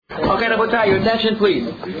Okay, Rabotai, your attention, please.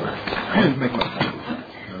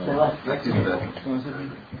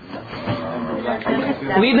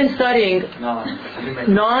 We've been studying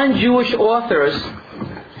non-Jewish authors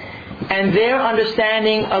and their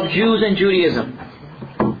understanding of Jews and Judaism.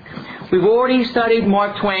 We've already studied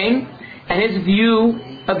Mark Twain and his view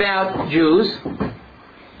about Jews.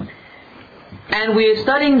 And we are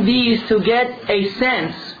studying these to get a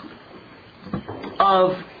sense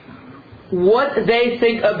of what they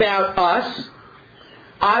think about us.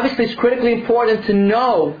 Obviously, it's critically important to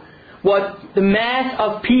know what the mass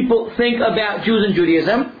of people think about Jews and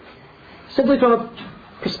Judaism, simply from a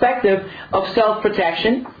perspective of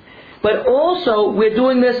self-protection. But also, we're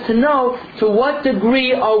doing this to know to what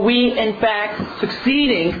degree are we, in fact,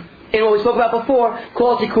 succeeding in what we spoke about before,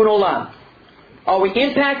 called Tikkun Olam. Are we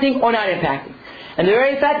impacting or not impacting? And the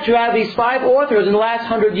very fact you have these 5 authors in the last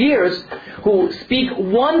 100 years who speak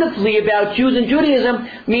wonderfully about Jews and Judaism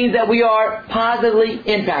means that we are positively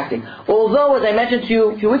impacting. Although, as I mentioned to you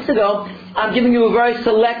a few weeks ago, I'm giving you a very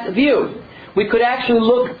select view. We could actually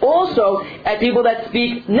look also at people that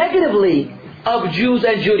speak negatively of Jews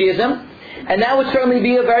and Judaism, and that would certainly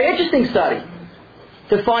be a very interesting study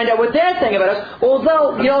to find out what they're saying about us.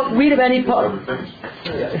 Although you don't read of any, you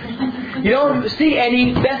don't see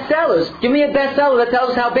any bestsellers. Give me a bestseller that tells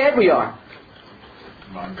us how bad we are.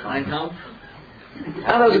 Mein Kampf.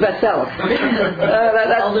 I know it was a bestseller.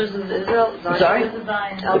 Elders of Israel. Sorry?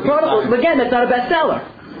 The Protocol. Again, that's not a bestseller.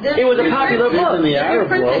 It was a popular book. You're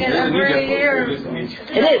printing it every year. It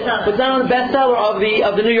is, but it's not on the bestseller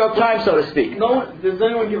of the New York Times, so to speak. No, does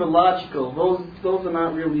anyone give a logical? Those are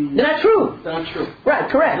not really. They're not true. They're not true. Right,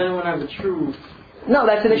 correct. Does anyone have a true? No,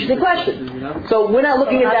 that's an interesting question. So we're not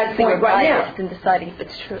looking at that point right now. In deciding if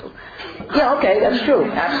it's true. Yeah, okay, that's true.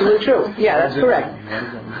 Absolutely true. Yeah, that's correct.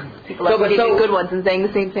 People are taking good ones and saying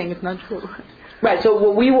the same thing. It's not true. Right. So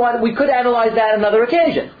what we could analyze that on another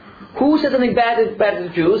occasion. Who said something bad to the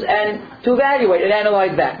Jews, and to evaluate and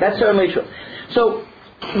analyze that. That's certainly true. So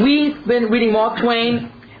we've been reading Mark Twain.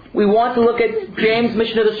 We want to look at James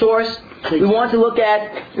Michener, the source. We want to look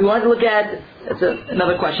at. That's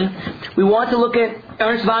another question. We want to look at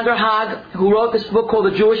Ernst von der Haag, who wrote this book called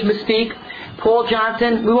The Jewish Mystique. Paul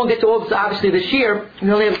Johnson. We won't get to all this obviously this year. We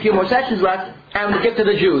only have a few more sessions left, and we'll get to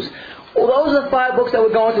the Jews. Well, those are the 5 books that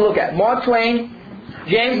we're going to look at: Mark Twain,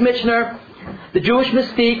 James Michener, The Jewish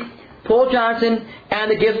Mystique, Paul Johnson,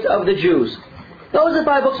 and The Gift of the Jews. Those are the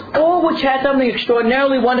 5 books, all which had something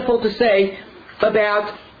extraordinarily wonderful to say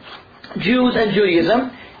about Jews and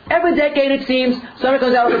Judaism. Every decade, it seems, somebody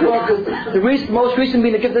comes out with a book, the most recent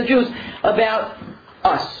being The Gift of the Jews, about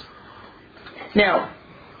us. Now,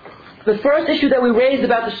 the first issue that we raised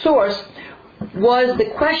about the source was the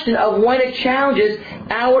question of when it challenges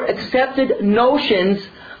our accepted notions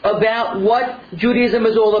about what Judaism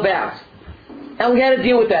is all about. And we had to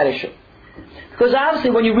deal with that issue. Because obviously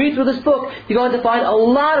when you read through this book, you're going to find a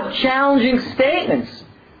lot of challenging statements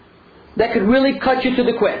that could really cut you to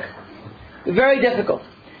the quick. Very difficult.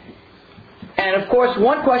 And of course,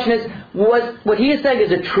 one question is, was what he is saying,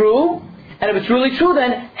 is it true? And if it's really true,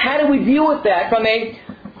 then how do we deal with that from a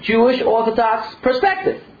Jewish Orthodox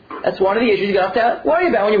perspective? That's one of the issues you have to worry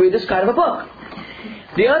about when you read this kind of a book.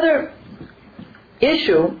 The other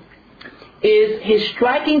issue is his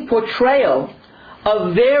striking portrayal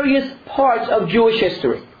of various parts of Jewish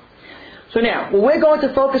history. So now, what we're going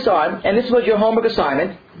to focus on, and this was your homework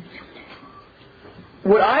assignment,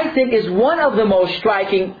 what I think is one of the most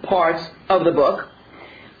striking parts of the book,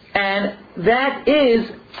 and that is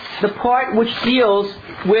the part which deals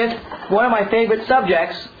with one of my favorite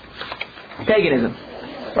subjects, paganism.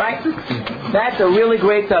 Right? That's a really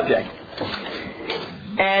great subject.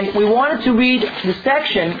 And we wanted to read the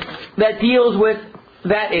section that deals with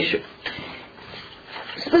that issue.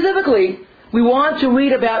 Specifically, we want to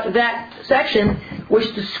read about that section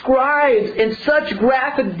which describes in such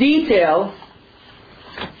graphic detail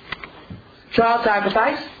child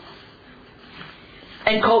sacrifice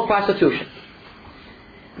and cult prostitution.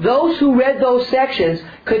 Those who read those sections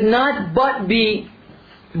could not but be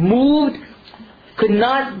moved, could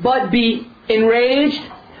not but be enraged,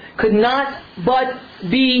 could not but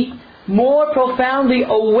be more profoundly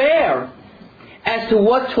aware as to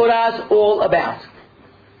what Torah is all about.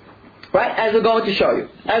 Right? As we're going to show you.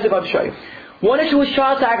 One issue is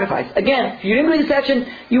child sacrifice. Again, if you didn't read the section,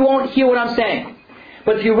 you won't hear what I'm saying.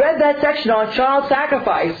 But if you read that section on child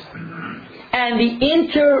sacrifice and the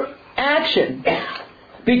interaction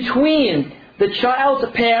between the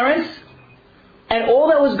child's parents and all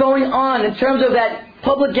that was going on in terms of that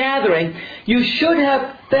public gathering, you should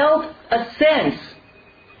have felt a sense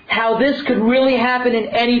how this could really happen in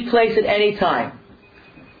any place at any time.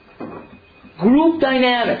 group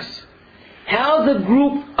dynamics, how the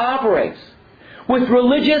group operates, with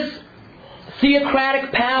religious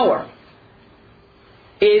theocratic power,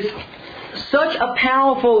 is such a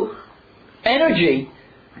powerful energy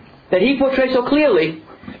that he portrays so clearly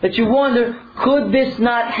that you wonder, could this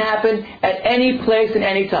not happen at any place and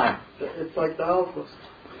any time? It's like the Holocaust.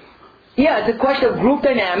 Yeah, it's a question of group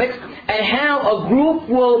dynamics and how a group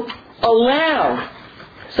will allow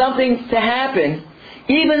something to happen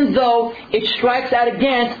even though it strikes out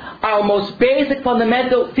against our most basic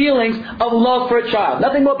fundamental feelings of love for a child.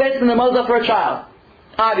 Nothing more basic than the mother's love for a child,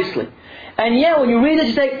 obviously. And yet when you read this,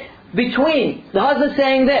 you say, between the husband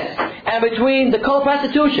saying this, and between the cult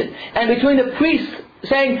prostitution, and between the priest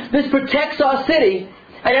saying this protects our city,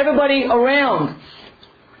 and everybody around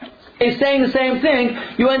is saying the same thing,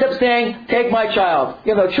 you end up saying, take my child.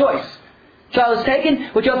 You have no choice. Child is taken,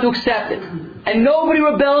 but you have to accept it. And nobody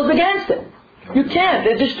rebels against it. You can't.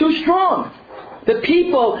 They're just too strong. The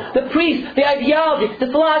people, the priests, the ideology, the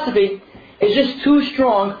philosophy is just too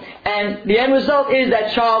strong, and the end result is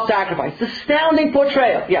that child sacrifice. It's an astounding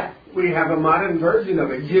portrayal. Yeah. We have a modern version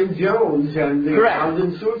of it. Jim Jones and the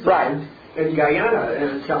Thousand Suicides in Guyana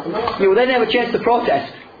and South America. Yeah, well, they didn't have a chance to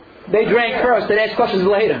protest. They drank first, then asked questions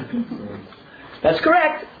later. That's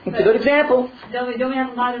correct. It's a good example. Don't we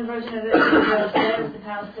have a modern version of it? The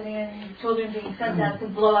Palestinian children being sent out to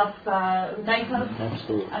blow up nightclubs?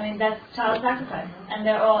 Absolutely. I mean, that's child sacrifice. And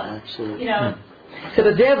they're all, Absolutely. So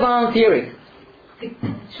that they're volunteering. The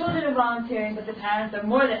children are volunteering, but the parents are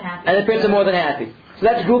more than happy. And the parents are more than happy. So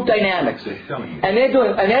that's group dynamics. And they're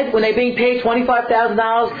doing, when they're being paid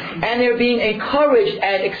 $25,000 and they're being encouraged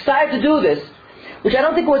and excited to do this, which I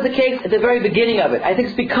don't think was the case at the very beginning of it. I think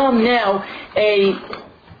it's become now a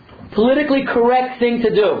politically correct thing to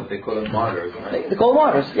do. They call them martyrs, right? They call them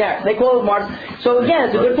martyrs, yeah. They call them martyrs. So again,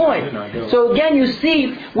 it's a good point. So again, you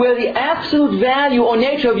see where the absolute value or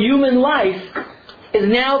nature of human life is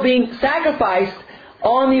now being sacrificed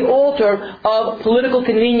on the altar of political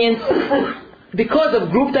convenience because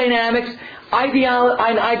of group dynamics,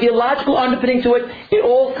 an ideological underpinning to it. It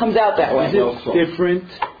all comes out that way. Is it different?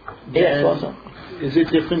 Yes, also. Is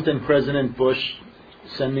it different than President Bush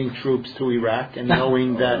sending troops to Iraq and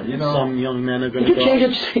knowing that some young men are going to go? Change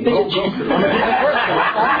it. Take it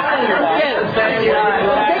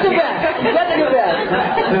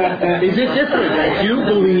back. Is it different? You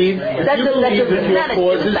believe that your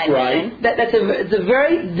cause is right. It's a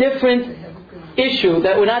very different issue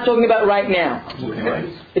that we're not talking about right now.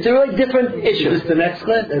 It's a really different issue. Is this the next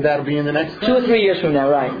clip? That'll be in the next clip? 2 or 3 years from now,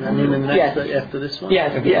 right? I mean, in the next after this one?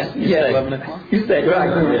 Yes. You said 11 o'clock? You said, right.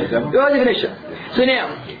 Very different issue. So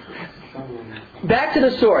now, back to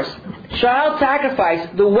the source. Child sacrifice,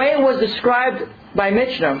 the way it was described by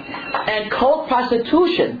Michener, and cult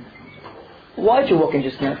prostitution. Why did you walk in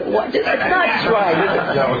just now? It's not described, is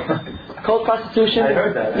it? Cult prostitution? I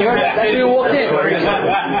heard that. You heard that? That's where you walked in.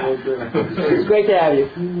 It's great to have you.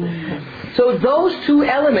 So those two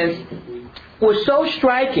elements were so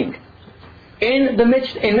striking in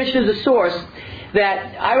Michener's The Source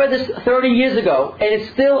that I read this 30 years ago, and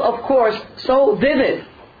it's still, of course, so vivid.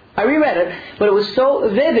 I reread it, but it was so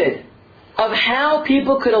vivid of how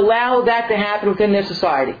people could allow that to happen within their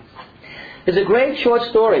society. There's a great short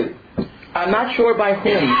story. I'm not sure by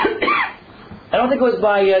whom. I don't think it was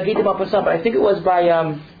by Gita Mapasam, but I think it was by,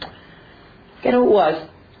 I forget who it was,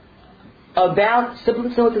 about,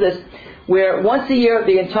 similar to this, where once a year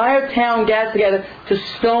the entire town gathers together to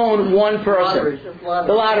stone one person.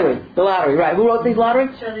 The lottery, right. Who wrote these lottery?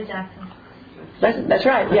 Shirley Jackson. That's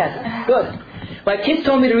right, yes. Good. My kids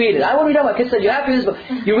told me to read it. I won't read it. My kids said, you have to read this book.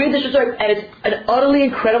 You read this story, and it's an utterly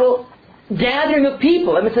incredible gathering of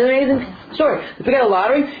people. I mean, it's an amazing story. If you get a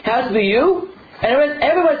lottery, it has to be you, and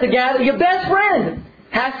everybody's to gather. Your best friend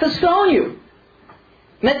has to stone you.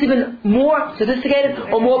 And that's even more sophisticated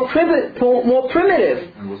or more primitive.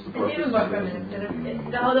 And what's the It's purpose? even more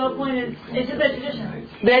primitive. The whole point is, it's just a tradition.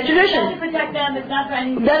 Their tradition. It's to protect them, it's not for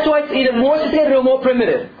anything. That's why it's either more sophisticated or more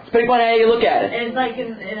primitive. It's pretty funny how you look at it. It's like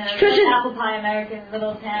in a Tradition. apple pie American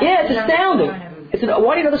little town. Yeah, it's astounding.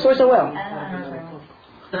 Why do you know the story so well?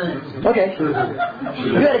 Okay. You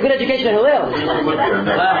had a good education at Hillel.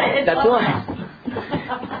 That's why.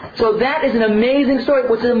 So that is an amazing story,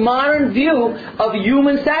 which is a modern view of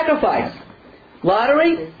human sacrifice.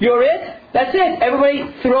 Lottery, you're it, that's it.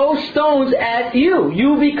 Everybody throws stones at you.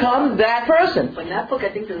 You become that person. But in that book, I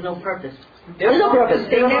think there's no purpose. There's no purpose.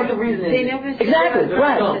 They never Exactly,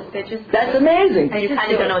 right. They're just, That's amazing. And you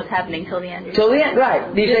kind of don't know what's happening till the end. Till the end,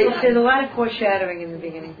 right. there's a lot of foreshadowing in the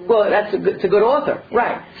beginning. Well, it's a good author,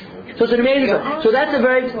 right. So it's an amazing story. So that's a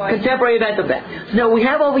very contemporary event of that. Now, we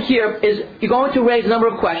have over here is you're going to raise a number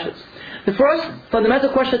of questions. the first fundamental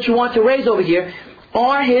question that you want to raise over here,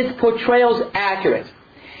 are his portrayals accurate?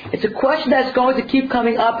 It's a question that's going to keep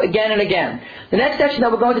coming up again and again. The next section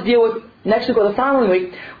that we're going to deal with next week or the following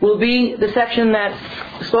week will be the section that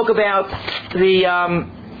spoke about the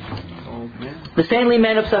saintly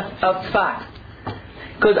men of Tzfat.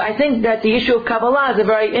 Because I think that the issue of Kabbalah is a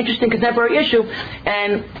very interesting contemporary issue,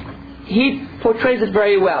 and he portrays it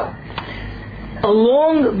very well.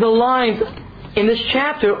 Along the lines in this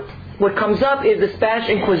chapter, what comes up is the Spanish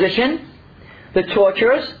Inquisition, the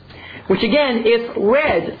tortures, which again, if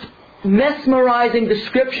read, mesmerizing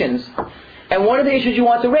descriptions. And one of the issues you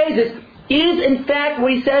want to raise is in fact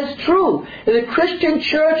what he says true? Did the Christian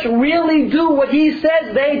church really do what he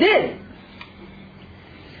says they did?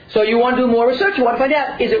 So you want to do more research, you want to find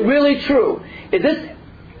out, is it really true? Is this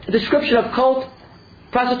description of cult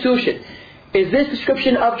prostitution? Is this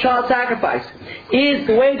description of child sacrifice? Is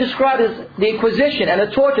the way described as the Inquisition and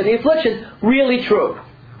the torture, the affliction, really true?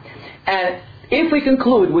 And if we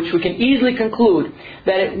conclude, which we can easily conclude,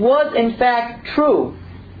 that it was in fact true,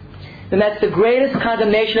 then that's the greatest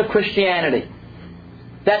condemnation of Christianity.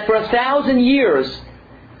 That for 1,000 years,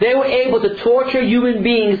 they were able to torture human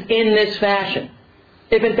beings in this fashion.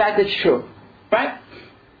 If in fact it's true. Right?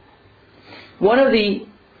 One of the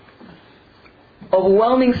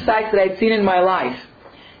overwhelming sights that I'd seen in my life,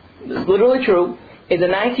 it's literally true, is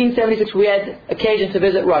in 1976 we had occasion to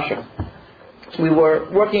visit Russia. We were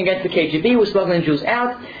working against the KGB, we were smuggling Jews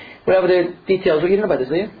out, whatever the details were. You didn't know about this,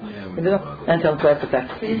 do you?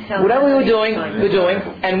 Whatever we were doing,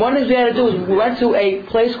 and one of the things we had to do is we went to a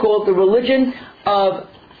place called the Religion of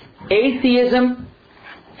Atheism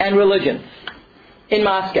and Religion in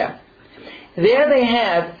Moscow. There they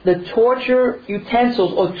have the torture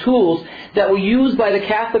utensils or tools that were used by the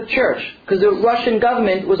Catholic Church, because the Russian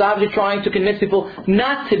government was obviously trying to convince people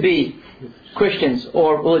not to be Christians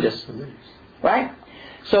or religious. Right?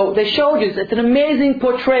 So they showed you, it's an amazing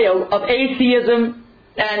portrayal of atheism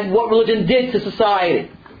and what religion did to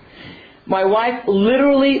society. My wife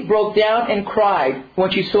literally broke down and cried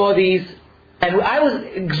when she saw these, and I was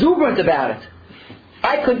exuberant about it.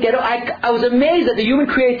 I was amazed at the human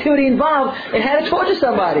creativity involved in how to torture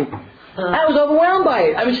somebody. I was overwhelmed by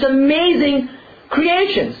it. I mean, just amazing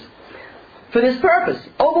creations for this purpose.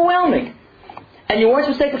 Overwhelming. And you weren't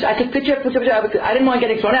supposed to take, I took picture. I didn't mind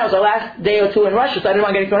getting thrown out. It was the last day or two in Russia, so I didn't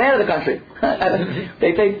mind getting thrown out of the country.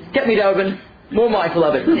 They kept me there. I've been more mindful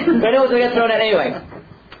of it. But I know I was going to get thrown out anyway.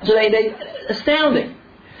 So they astounding.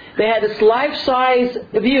 They had this life-size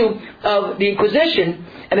view of the Inquisition,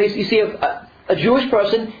 and you see a Jewish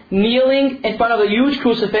person kneeling in front of a huge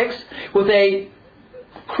crucifix with a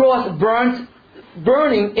cross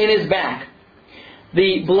burning in his back.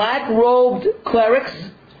 The black-robed clerics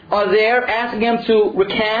are there asking him to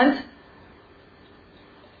recant.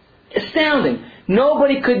 Astounding.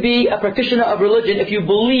 Nobody could be a practitioner of religion if you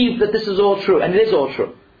believe that this is all true, and it is all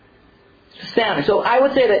true. It's astounding. So I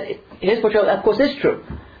would say that his portrayal, of course, is true.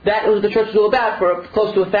 That was what the church was all about for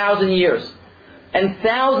close to 1,000 years. And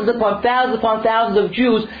thousands upon thousands of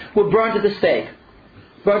Jews were burnt at the stake.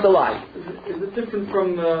 Burnt alive. Is it different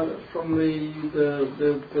from the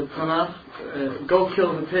Tanakh? Go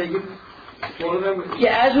kill the pagans? One of them?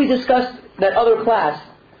 Yeah, as we discussed that other class,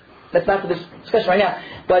 that's not for this discussion right now,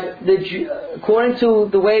 but according to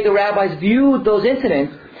the way the rabbis viewed those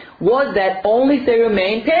incidents, was that only if they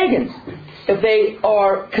remain pagans, if they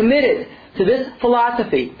are committed to this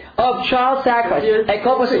philosophy of child sacrifice,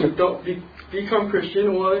 don't become Christian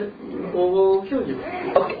or we'll kill you.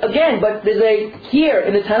 Okay, again, but here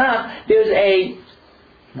in the Tanakh, there's a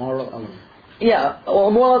moral element. Yeah,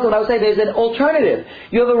 or more like what I would say, there's an alternative.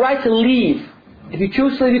 You have a right to leave. If you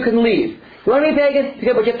choose to leave, you can leave. You want to be pagan?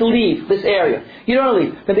 But you have to leave this area. You don't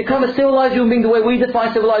leave. Then become a civilized human being the way we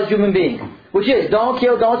define civilized human being. Which is, don't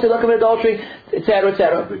kill, don't steal, don't commit adultery, etc.,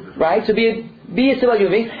 etc. Right? So be a civilized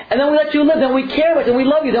human being. And then we let you live, then we care about you, then we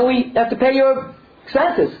love you, then we have to pay your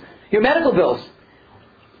expenses, your medical bills.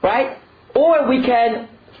 Right? Or we can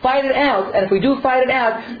fight it out, and if we do fight it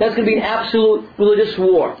out, that's going to be an absolute religious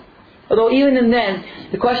war. Although even then,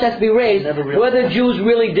 the question has to be raised whether Jews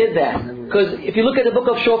really did that. Because if you look at the book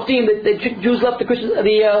of Shoftim, the Jews left the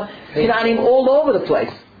Canaanim all over the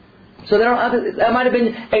place. So that might have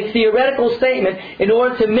been a theoretical statement in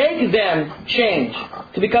order to make them change,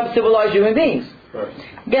 to become civilized human beings.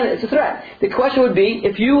 Again, it's a threat. The question would be,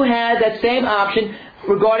 if you had that same option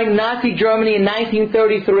regarding Nazi Germany in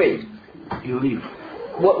 1933, you leave.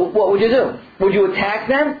 What would you do? Would you attack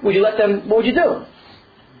them? Would you let them? What would you do?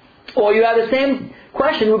 Or you have the same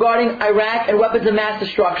question regarding Iraq and weapons of mass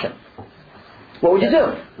destruction. What would you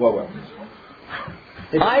do? What weapons?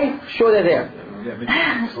 I'm sure they're there.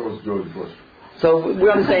 So was George Bush. So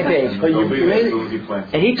we're on the same page.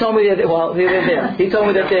 And he told me that, well, they're there. He told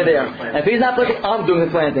me that they're there. And if he's not planting, I'm doing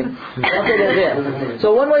the planting. Okay, they're there.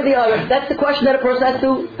 So one way or the other, that's the question that a person has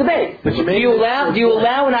to debate. Do you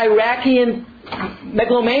allow an Iraqi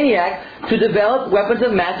megalomaniac to develop weapons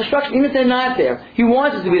of mass destruction, even if they're not there? He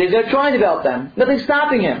wants us to be there. They're trying to develop them. Nothing's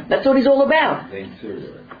stopping him. That's what he's all about. They're in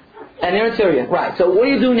Syria, right? And they're in Syria, right? So what do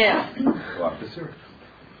you do now? Go after Syria.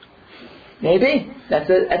 Maybe that's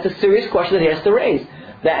a serious question that he has to raise.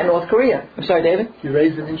 That in North Korea. I'm sorry, David. You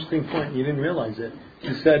raised an interesting point. You didn't realize it.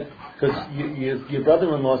 You said because your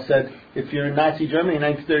brother-in-law said if you're in Nazi Germany in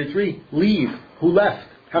 1933, leave. Who left?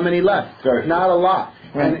 How many left? Not a lot.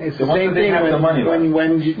 Right. And it's the same thing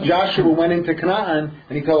when Joshua went into Canaan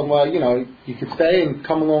and he told him, well, you could stay and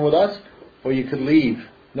come along with us, or you could leave.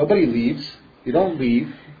 Nobody leaves. You don't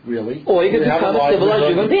leave, really. Or you could become a civilized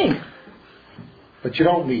human being. But you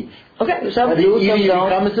don't leave. Okay, some do, either some you don't.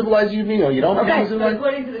 become a civilized human being or you don't become a civilized. But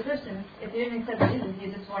according to the Christians, if you didn't accept Jesus,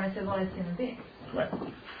 you just weren't a civilized human being. Right.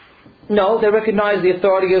 No, they recognize the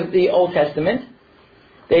authority of the Old Testament.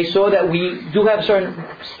 They saw that we do have a certain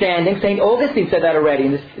standing. St. Augustine said that already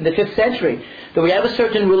in the 5th century. That we have a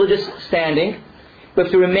certain religious standing.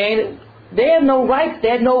 But to remain, they have no right, they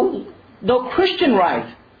had no Christian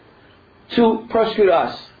right to persecute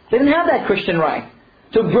us. They didn't have that Christian right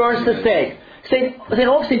to burn us to stake. St.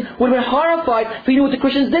 Augustine would have been horrified if he knew what the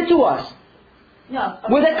Christians did to us. No.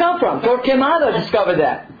 Where did that come from? Torquemada discovered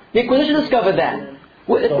that. The Inquisition discovered that.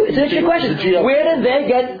 It's an interesting question. Where did they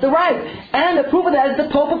get the right? And the proof of that is the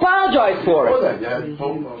Pope apologized for it. Before that, you had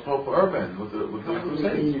Pope Urban with the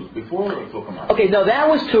Crusades. Before Torquemada. Okay, no, that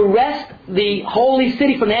was to wrest the holy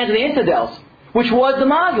city from the hands of the infidels, which was the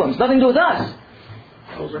Muslims. Nothing to do with us.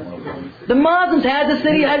 The Muslims had the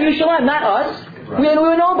city, had Yerushalayim, not us. We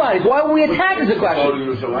were nobodies. Why were we attacked is the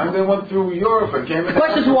question. They went through Europe and came. The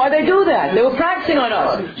question is why they do that. They were practicing on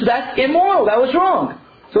us. So that's immoral. That was wrong.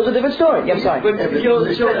 So it's a different story. I'm sorry. With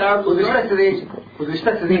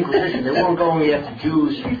respect to the Inquisition, they weren't going after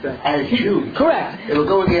Jews as Jews. Correct. They were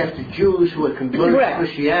going after Jews who had converted to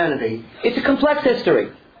Christianity. It's a complex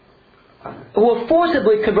history. Who were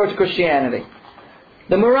forcibly converted to Christianity.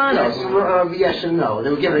 The Marranos. Yes and no. They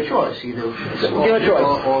were given a choice. Either given a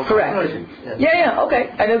choice. Correct. Yes. Yeah, okay.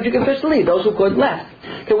 And then you can first leave. Those who could left.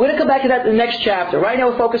 Okay, we're going to come back to that in the next chapter. Right now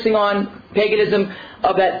we're focusing on paganism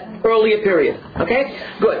of that earlier period. Okay?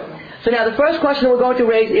 Good. So now the first question that we're going to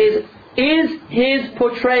raise is his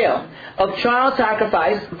portrayal of child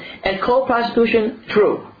sacrifice and cult prostitution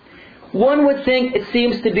true? One would think it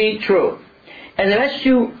seems to be true. And I asked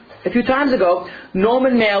you a few times ago,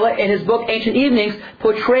 Norman Mailer, in his book Ancient Evenings,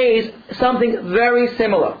 portrays something very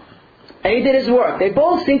similar. And he did his work. They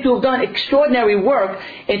both seem to have done extraordinary work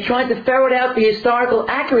in trying to ferret out the historical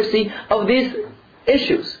accuracy of these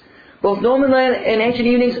issues. Both Norman Mailer in Ancient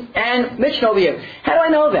Evenings and Mitch over here. How do I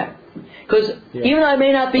know that? Because even though I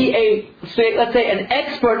may not be let's say an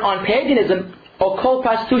expert on paganism or cult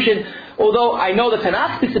prostitution, although I know the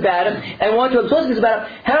Tanakh speaks about it, and one to absorb speaks about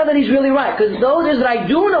it, how do I know that he's really right? Because those that I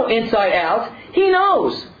do know inside out, he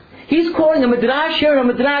knows. He's quoting a midrash here and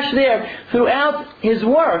a midrash there throughout his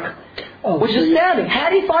work, which is astounding. How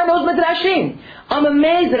do you find those midrashim? I'm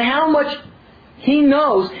amazed at how much he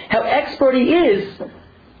knows, how expert he is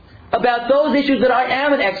about those issues that I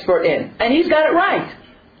am an expert in. And he's got it right.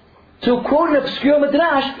 To quote an obscure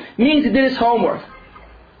midrash means he did his homework.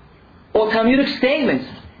 Or Talmudic statements.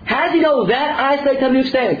 How does he know that isolated Talmudic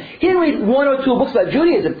statement? He didn't read 1 or 2 books about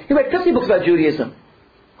Judaism. He read 50 books about Judaism.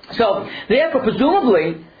 So, therefore,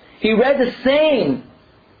 presumably, he read in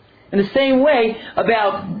the same way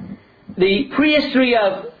about the prehistory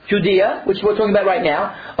of Judea, which we're talking about right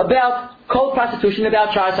now, about cult prostitution,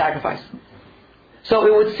 about child sacrifice. So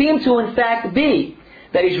it would seem to, in fact, be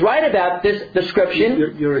that he's right about this description.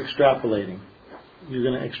 You're extrapolating. You're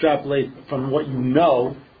going to extrapolate from what you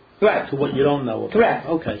know to what you don't know about. Correct.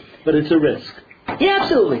 Okay. But it's a risk. Yeah,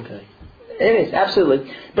 absolutely. Okay. It is,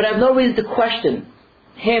 absolutely. But I have no reason to question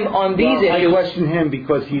him on these issues. I question him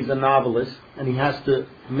because he's a novelist and he has to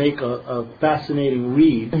make a fascinating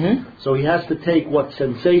read. Mm-hmm. So he has to take what's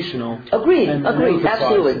sensational. Agreed,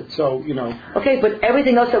 absolutely. It. So, Okay, but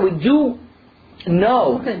everything else that we do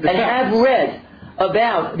know and have read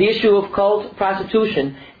about the issue of cult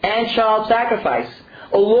prostitution and child sacrifice,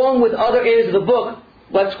 along with other areas of the book,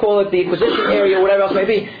 let's call it the Inquisition area or whatever else it may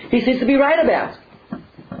be, he seems to be right about.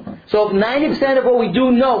 So if 90% of what we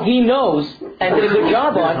do know, he knows and did a good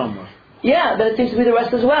job on, then it seems to be the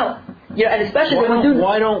rest as well. Yeah, and especially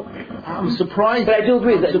I'm surprised. But I do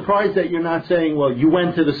agree. I'm surprised that you're not saying, well, you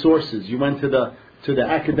went to the sources, you went to the to the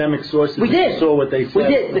academic sources. We did. Saw what they said. We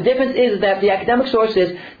did. The difference is that the academic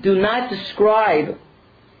sources do not describe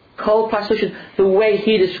cold prostitution the way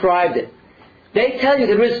he described it. They tell you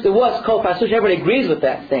there was cold prostitution. Everybody agrees with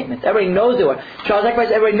that statement. Everybody knows there was child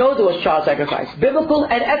sacrifice. Everybody knows there was child sacrifice. Biblical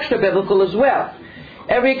and extra biblical as well.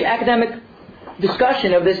 Every academic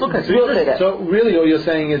discussion of this will say that. So really all you're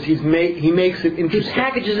saying is he makes it interesting. He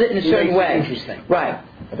packages it in a certain way. Interesting. Right.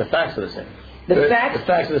 But the facts are the same. The facts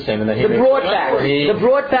are the same. And the broad facts. The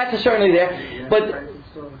broad facts are certainly there. But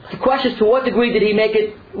the question is, to what degree did he make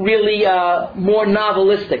it really more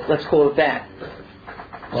novelistic? Let's call it that.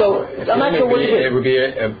 So I'm not sure what it would be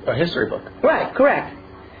a history book. Right, correct.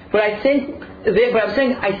 But I think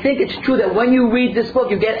it's true that when you read this book,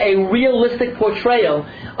 you get a realistic portrayal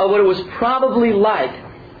of what it was probably like.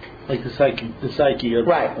 Like the psyche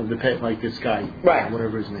of the pet, like this guy, right?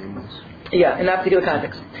 Whatever his name was. Yeah, in that particular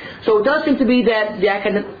context. So it does seem to be that the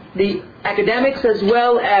academics, as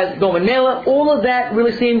well as Norman Mailer, all of that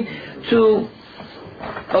really seem to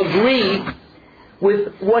agree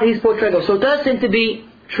with what he's portraying. So it does seem to be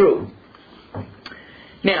true.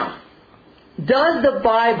 Now, does the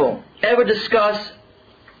Bible ever discuss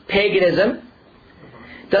paganism?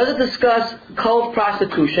 Does it discuss cult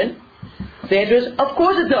prostitution? The answer is, of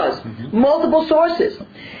course it does. Mm-hmm. Multiple sources.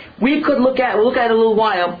 We'll look at in a little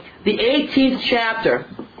while, the 18th chapter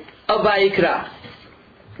of Vayikra.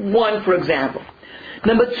 1, for example.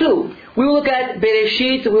 Number 2, we will look at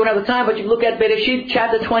Bereshit. We won't have the time, but you look at Bereshit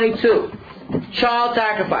chapter 22. Child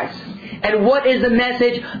sacrifice. And what is the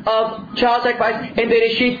message of child sacrifice in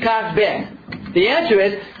Bereshit Kaf Bet? The answer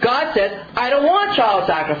is, God says, I don't want child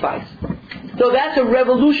sacrifice. So that's a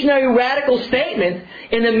revolutionary, radical statement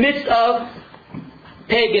in the midst of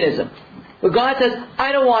paganism. Where God says,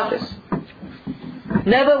 I don't want this.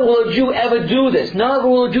 Never will a Jew ever do this. Never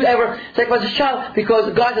will a Jew ever sacrifice a child,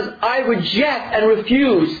 because God says, I reject and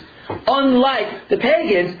refuse, unlike the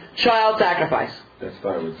pagans, child sacrifice. That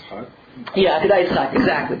started with Yitzchak? Yeah, Kedai Yitzchak,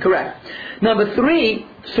 exactly, correct. Number 3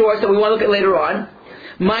 source that we want to look at later on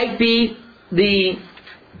might be the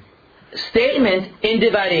statement in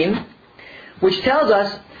Devarim, which tells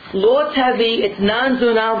us, Lo tavi etnan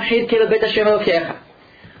zunam chid kele bet Hashem elokecha.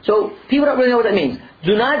 So people don't really know what that means.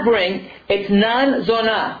 Do not bring etnan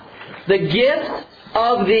zonah, the gift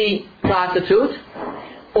of the prostitute,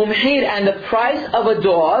 umhir, and the price of a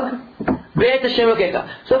dog, bet Hashem elokecha.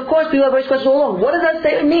 So of course people have raised questions all along. What does that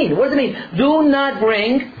statement mean? What does it mean? Do not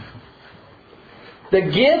bring the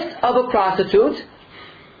gift of a prostitute,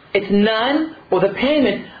 etnan, or the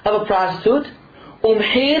payment of a prostitute,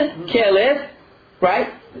 umhir kelev,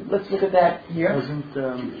 right? Let's look at that here.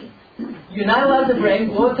 You're not allowed to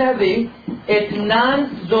bring, lo tavi,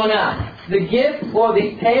 etnan zonah, the gift or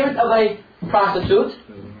the payment of a prostitute,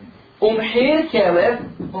 umhir kelev,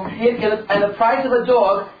 and the price of a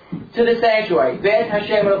dog to the sanctuary. Bet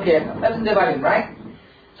Hashem elokecha. That's in Devarim, right?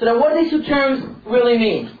 So now what do these two terms really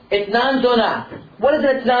mean? Etnan zonah. What does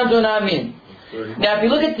etnan zonah mean? Now if you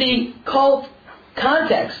look at the cult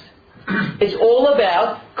context, it's all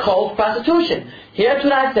about cult prostitution. Here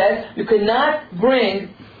Torah says you cannot bring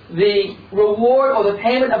the reward or the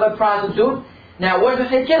payment of a prostitute. Now what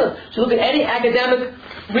does it kill? So look at any academic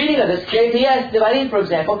reading of this, JPS, Devarim, for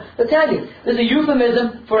example, they'll tell you there's a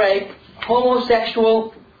euphemism for a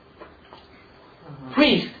homosexual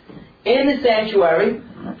priest in the sanctuary.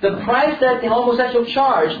 The price that the homosexual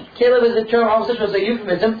charged, Caleb is the term homosexual as a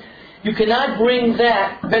euphemism, you cannot bring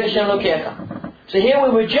that Bet Hashem Elokecha. So here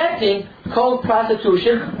we're rejecting cult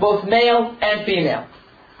prostitution, both male and female.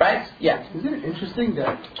 Right? Yeah. Isn't it interesting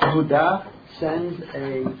that Yehuda sends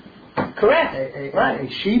a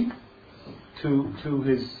sheep to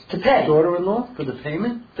his daughter-in-law for the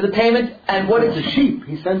payment? For the payment, and what is a sheep?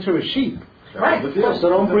 He sends her a sheep. Right. So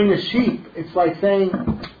don't bring a sheep. It's like saying,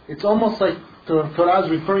 it's almost like the Torah is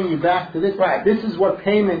referring you back to this. Right. This is what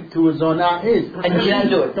payment to a zonah is. And you can't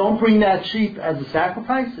do it. Don't bring that sheep as a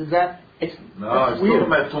sacrifice? Is that... It's talking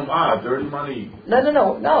about tum'ah, dirty money. No,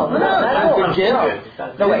 not at all.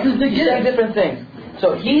 No, wait, these are different things.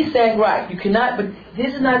 So he's saying, right, you cannot, but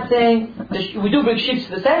this is not saying, we do bring sheep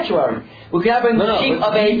to the sanctuary. We cannot bring the sheep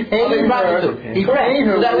of a prostitute. Correct.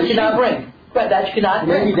 So that we cannot bring. But that you cannot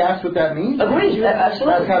bring. Maybe that's what that means. Agreed,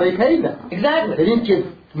 absolutely. That's how they paid them. Exactly. They didn't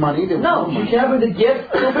give money. No, you cannot bring the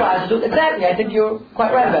gift to a prostitute. Exactly, I think you're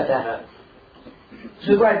quite right about that.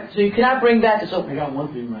 So you cannot bring that to... So I got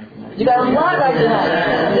one thing right tonight. You got a lot right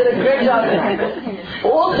tonight. You did a great job tonight.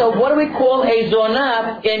 Also, what do we call a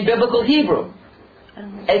zonah in biblical Hebrew?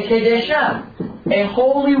 A kedeshah. A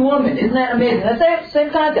holy woman. Isn't that amazing? That's the same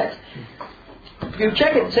context. you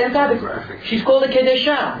check it, same topic. She's called a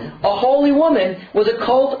Kedeshah. A holy woman was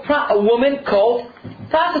a woman cult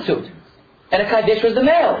prostitute. And a Kaddish was the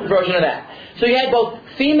male version of that. So you had both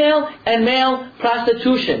female and male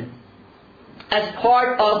prostitution as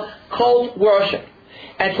part of cult worship.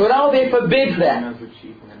 And Torah over here forbids that.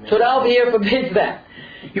 Torah over here forbids that.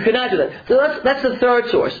 You cannot do that. So that's the third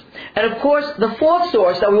source. And of course, the fourth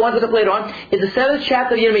source that we want to look at later on is the 7th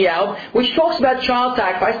chapter of Yirmiyahu, which talks about child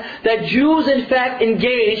sacrifice, that Jews in fact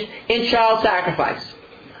engaged in child sacrifice.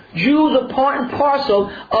 Jews are part and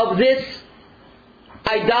parcel of this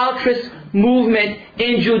idolatrous movement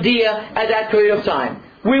in Judea at that period of time.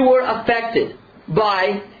 We were affected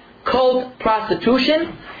by cult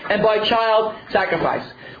prostitution and by child sacrifice,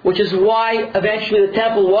 which is why eventually the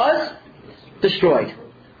temple was destroyed.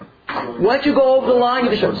 Once you go over the line,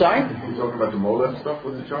 you destroy. Sorry? You're talking about the Molech stuff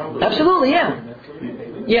with the child? Absolutely, yeah.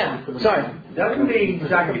 Yeah, sorry. Doesn't the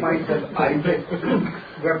sacrifice of Isaac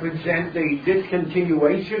represent the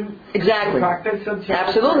discontinuation Exactly. of the practice of child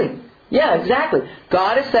Absolutely. Yeah, exactly.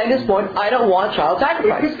 God is saying at this point, I don't want child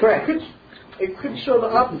sacrifice. Correct. It could show the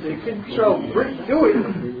opposite. It could show, do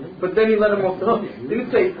it, but then he let him off the hook. He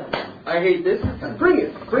didn't say, I hate this, bring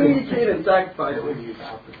it. Bring your kid and sacrifice it.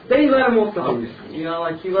 Then he let him off the hook. You know,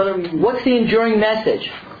 like he let him... What's the enduring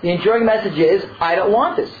message? The enduring message is, I don't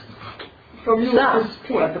want this. From you Stop. at this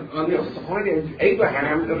point. The point is,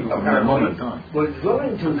 Abraham was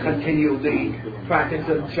willing to continue the practice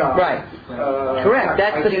of child. Right. Correct.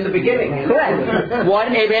 That's in the beginning. Correct. Why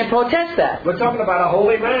did Abraham protest that? We're talking about a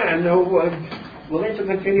holy man who was willing to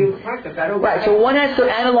continue the practice. Right. So one has to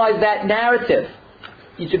analyze that narrative.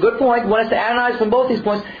 It's a good point. One has to analyze from both these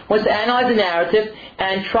points. One has to analyze the narrative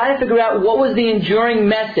and try to figure out what was the enduring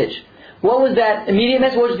message. What was that immediate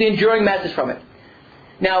message? What was the enduring message from it?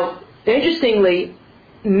 Now, interestingly,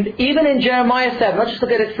 even in Jeremiah 7, let's just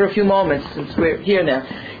look at it for a few moments since we're here now.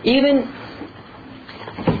 Even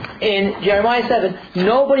in Jeremiah 7,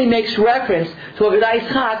 nobody makes reference to Avodah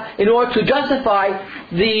Yitzchak in order to justify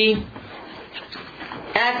the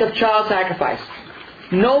act of child sacrifice.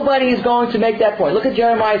 Nobody is going to make that point. Look at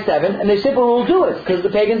Jeremiah 7, and they simply will do it because the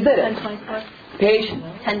pagans did it. 1024. Page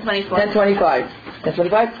 1024. 1025.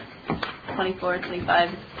 1025? 24, 25.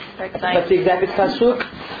 That's the exact pasuk.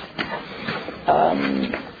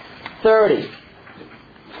 30.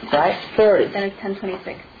 Right? 30. Then it's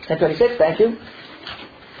 1026. 1026, thank you.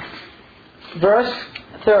 Verse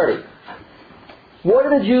 30. What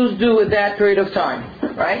did the Jews do at that period of time?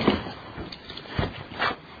 Right?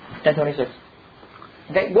 1026.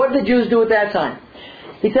 Okay, what did the Jews do at that time?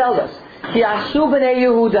 He tells us, Ki asu b'nei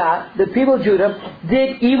Yehuda, the people of Judah,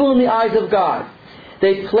 did evil in the eyes of God.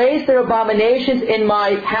 They placed their abominations in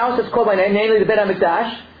my house, it's called by name, namely the Beit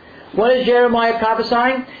HaMikdash. When is Jeremiah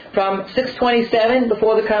prophesying? From 627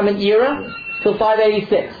 before the common era till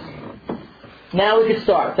 586. Now we can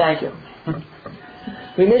start. Thank you.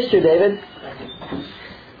 We missed you, David.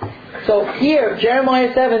 So here,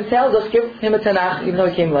 Jeremiah 7 tells us, give him a Tanakh, even though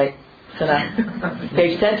he came late. Tanakh.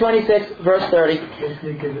 Page 1026, verse 30.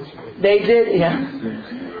 They did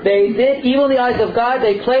evil in the eyes of God.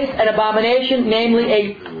 They placed an abomination, namely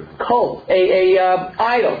a cult,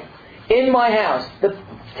 idol, in my house. The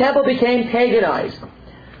temple became paganized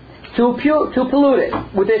to pollute it,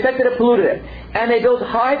 with the effect that it polluted it. And they built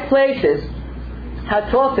high places,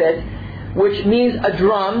 Hatofet, which means a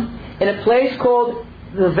drum, in a place called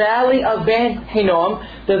the Valley of Ben Hinnom,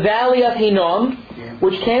 the Valley of Hinnom,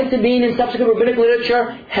 which came to mean in subsequent rabbinic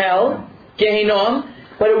literature, hell, Gehinnom,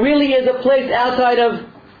 but it really is a place outside of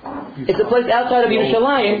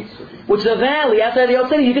Yerushalayim, which is a valley outside of the old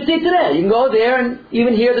city. You can see it today. You can go there and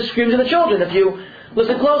even hear the screams of the children if you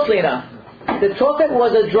listen closely enough. The Tofet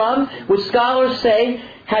was a drum which scholars say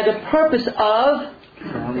had the purpose of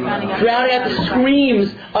drowning out the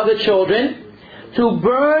screams of the children, to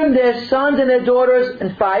burn their sons and their daughters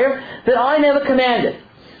in fire, that I never commanded.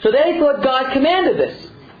 So they thought God commanded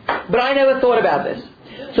this, but I never thought about this.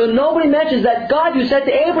 So nobody mentions that God, you said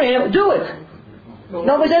to Abraham, do it.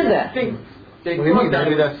 Nobody says that.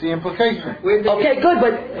 Maybe that's the implication. Okay, good,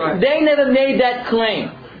 but they never made that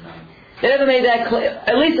claim. They never made that claim.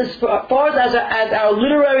 At least as far as our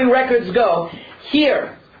literary records go,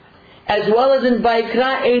 here, as well as in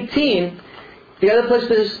Vayikra 18, the other place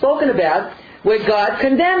that is spoken about, where God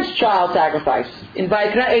condemns child sacrifice. In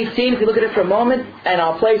Vayikra 18, if you look at it for a moment, and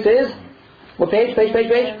our place is, what page?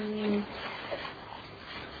 250.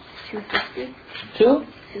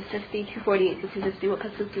 250, 248, 250. What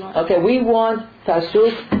pasuk do you want? Okay, we want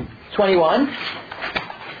pasuk 21.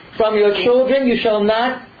 From your children you shall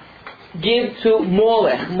not give to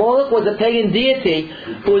Molech. Molech was a pagan deity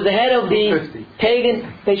who was the head of the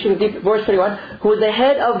pagan, verse 21, who was the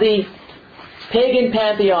head of the pagan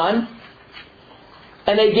pantheon,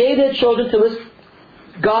 and they gave their children to this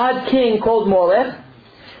god king called Molech.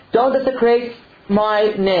 Don't desecrate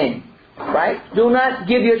my name. Right? Do not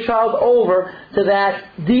give your child over to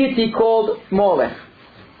that deity called Molech.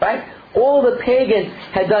 Right? All the pagans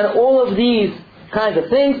had done all of these kinds of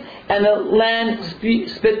things, and the land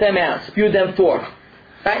spit them out, spewed them forth.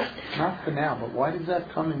 Right? Not for now, but why does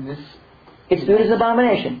that come in this? It's viewed as an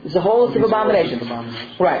abomination. It's a whole list of abominations.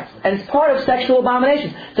 Right. And it's part of sexual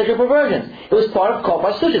abominations, sexual perversions. It was part of kol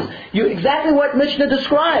prostitution. Exactly what Mishnah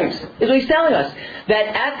describes is what he's telling us. That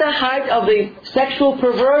at the height of the sexual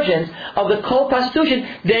perversions of the kol prostitution,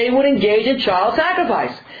 they would engage in child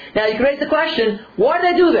sacrifice. Now you can raise the question, why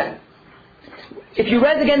did they do that? If you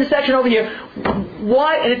read again the section over here,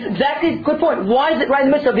 why, and it's exactly a good point, why is it right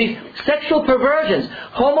in the midst of these sexual perversions?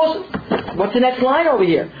 What's the next line over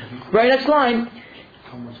here? Very next line.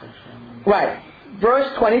 Right. Verse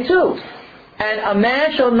 22. And a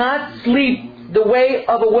man shall not sleep the way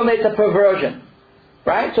of a woman. It's a perversion.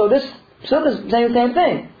 Right? So this is the same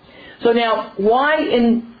thing. So now, why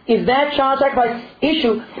is that child sacrifice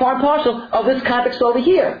issue part and parcel of this context over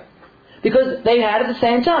here? Because they had at the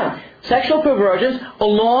same time sexual perversions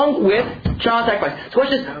along with child sacrifice. So the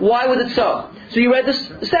question is, why was it so? So you read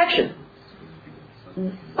this section.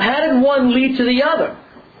 How did one lead to the other?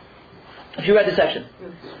 If you read the section.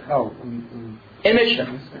 In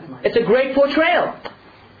Mishnah. It's a great portrayal.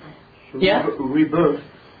 Yeah? Rebirth.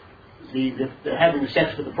 The having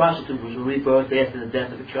sex with the prostitute was a rebirth after the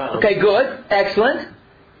death of a child. Okay, good. Excellent.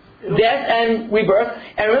 Death and rebirth.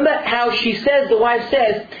 And remember how she says, the wife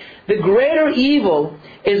says, the greater evil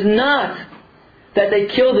is not that they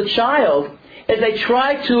kill the child, is they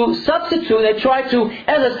try to substitute,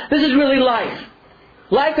 this is really life.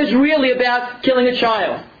 Life is really about killing a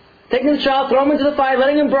child. Taking the child, throwing him into the fire,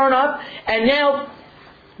 letting him burn up, and now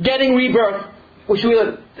getting rebirth.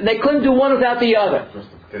 They couldn't do one without the other.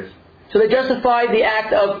 So they justified the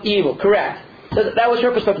act of evil. Correct. So that was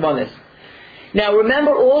her perspective on this. Now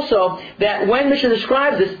remember also that when Mishnah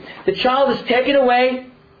describes this, the child is taken away,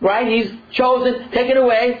 right? He's chosen, taken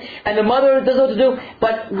away, and the mother doesn't know what to do.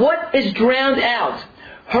 But what is drowned out?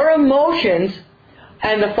 Her emotions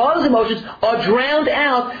and the father's emotions are drowned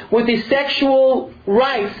out with the sexual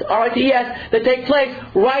rites, R-I-T-E-S, that take place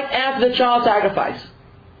right after the child sacrifice.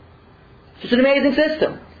 It's an amazing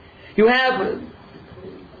system. You have,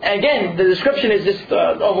 again, the description is just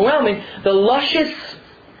overwhelming, the luscious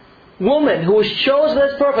woman who was chosen for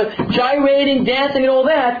this purpose, gyrating, dancing and all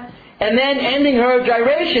that, and then ending her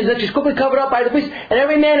gyrations, and she's quickly covered up by the priest, and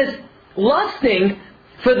every man is lusting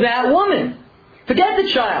for that woman. Forget the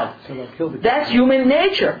child. That's human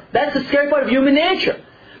nature. That's the scary part of human nature.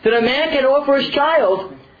 That a man can offer his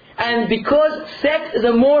child, and because sex is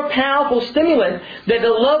a more powerful stimulant than the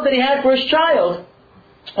love that he had for his child,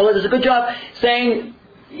 although there's a good job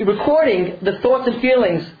recording the thoughts and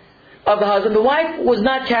feelings of the husband. The wife was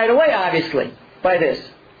not carried away, obviously, by this.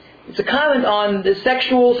 It's a comment on the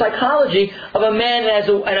sexual psychology of a man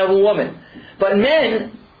and of a woman. But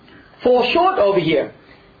men fall short over here.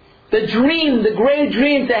 The dream, the great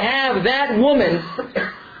dream to have that woman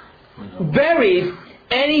buried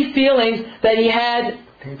any feelings that he had.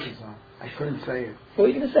 I couldn't say it. What are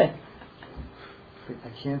you going to say? I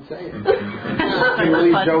can't say it. I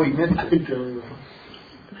believe Joey missed it.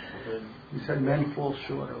 He said men fall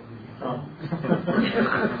short over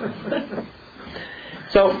here.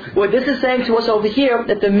 So what this is saying to us over here,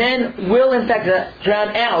 that the men will in fact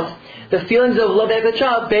drown out the feelings of love for the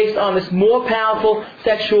child based on this more powerful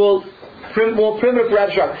sexual, more primitive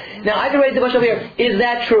perhaps drive. Now I can raise the question over here, is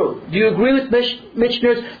that true? Do you agree with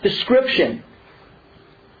Mishnah's description?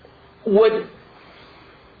 Would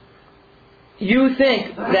you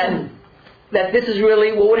think that this is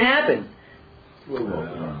really what would happen?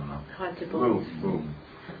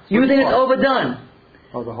 You think it's overdone?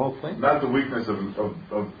 Oh, the whole thing? Not the weakness of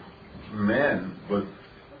man, but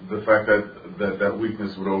the fact that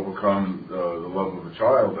weakness would overcome the love of a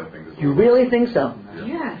child, I think. You really think so?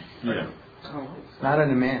 Yes. Yeah. Not in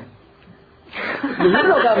a man. You don't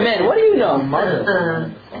know about men. What do you know?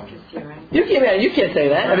 You can't say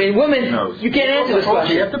that. I mean, women, you can't answer this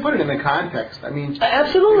question. You have to put it in the context. I mean,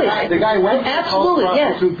 absolutely. The guy went to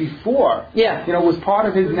prostitute before. Yeah. Was part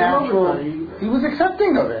of his natural. He was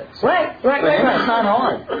accepting of it. Right. It's not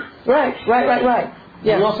hard. Right.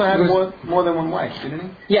 Yeah. He also had more than one wife, didn't he?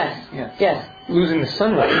 Yes. Losing the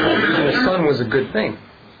son was a good thing.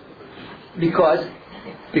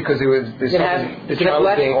 Because it was the child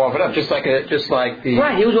was being offered up, just like the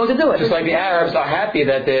right. He was going to do it. Just like the Arabs are happy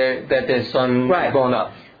that their son was blown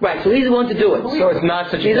up. Right, so he's willing to do it. So it's not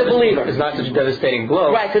such he's a believer. It's not such a devastating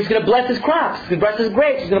blow. Right, because he's going to bless his crops, he's going to bless his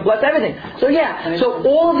grapes, he's going to bless everything. So yeah, so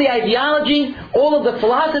all of the ideology, all of the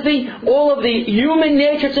philosophy, all of the human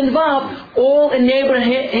nature that's involved, all enable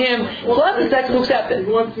him, plus the sex, to accept it.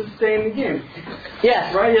 He wants to stay in the game.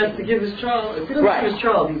 Yes. Right, he has to give his child, if he doesn't give his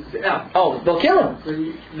child, he's out. Oh, they'll kill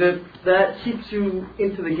him. So that keeps you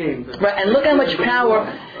into the game. Right, and look how much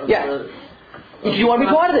power, if you want to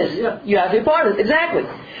be part of this, you have to be part of it. Exactly.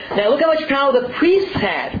 Now look how much power the priests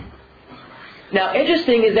had. Now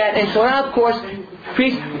interesting is that in Torah, of course,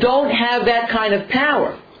 priests don't have that kind of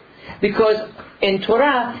power. Because in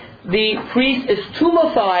Torah, the priest is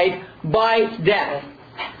tumified by death.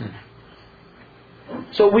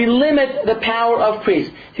 So we limit the power of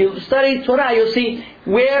priests. If you study Torah, you'll see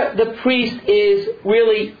where the priest is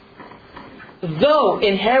really, though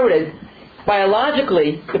inherited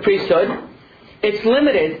biologically, the priesthood, it's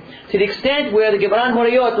limited to the extent where the Gebaran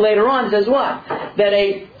Horayot later on says what? That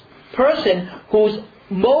a person who's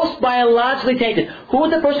most biologically tainted. Who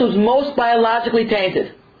is the person who's most biologically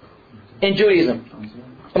tainted in Judaism?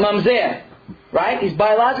 A mamzer. Right? He's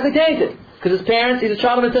biologically tainted. Because his parents, he's a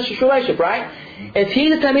child of an incestuous relationship, right? If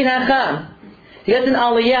he's a Tamid Hacham, he gets an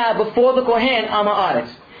aliyah before the Kohen Ama'aretz.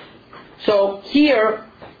 So here,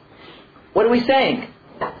 what are we saying?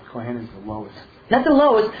 Kohen is the lowest. Not the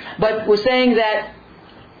lowest, but we're saying that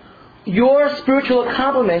your spiritual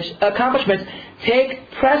accomplishments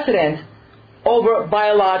take precedent over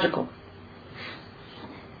biological.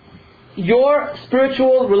 Your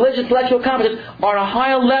spiritual, religious, intellectual accomplishments are on a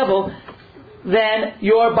higher level than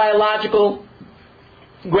your biological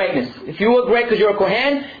greatness. If you were great because you're a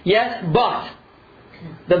Kohen, yes, but.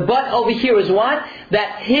 The but over here is what?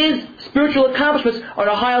 That his spiritual accomplishments are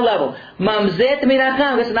at a higher level. Mamzeh Tamid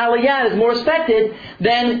Hacham, this aliyah is more respected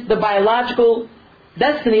than the biological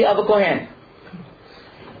destiny of a Kohen.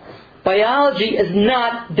 Biology is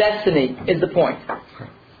not destiny, is the point.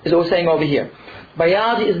 Is what we're saying over here.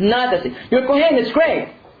 Biology is not destiny. You're a Kohen, it's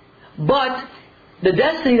great. But the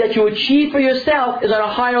destiny that you achieve for yourself is on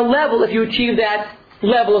a higher level if you achieve that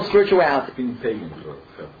level of spirituality. Being pagans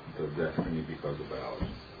accept the destiny because of biology.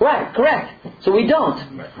 Right, correct. So we don't.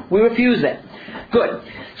 We refuse that. Good.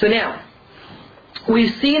 So now, we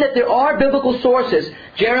see that there are biblical sources.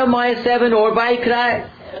 Jeremiah 7 or Vayikra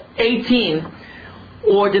 18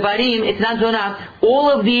 or Devarim, it's not Zonah. All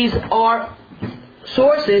of these are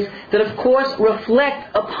sources that of course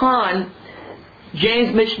reflect upon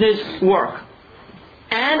James Michener's work.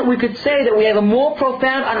 And we could say that we have a more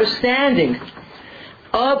profound understanding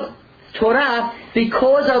of Torah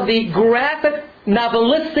because of the graphic,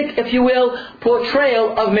 novelistic, if you will,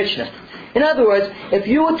 portrayal of Mishnah. In other words, if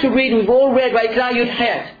you were to read, we've all read Vayikra Yud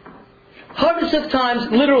Het, hundreds of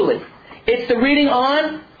times, literally. It's the reading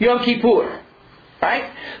on Yom Kippur.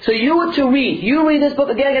 Right? So you were to read, you read this book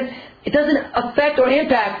again and again, it doesn't affect or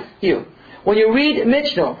impact you. When you read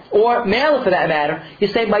Mishnah, or Mela for that matter, you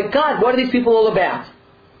say, my God, what are these people all about?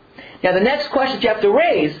 Now the next question you have to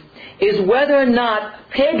raise is whether or not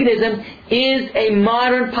paganism is a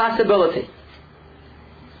modern possibility.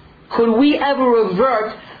 Could we ever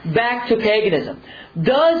revert back to paganism?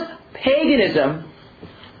 Does paganism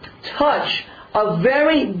touch a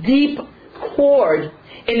very deep chord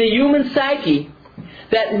in the human psyche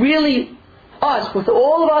that really us, with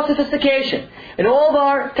all of our sophistication and all of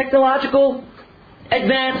our technological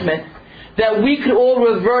advancement, that we could all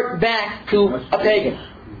revert back to a pagan?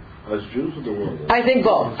 As Jews or the world? I think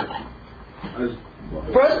both.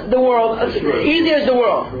 First, the world. Easier is the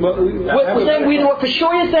world. We're saying we know for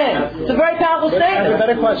sure you're saying. It's a very powerful statement. I have a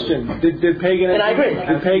better question. Did paganism? And I agree.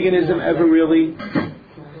 Did paganism ever really?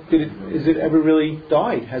 Is it ever really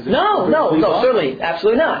died? Has it? No, certainly,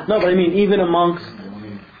 absolutely not. No, but I mean, even amongst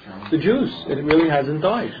the Jews, it really hasn't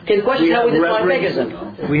died. Okay, the question is how we define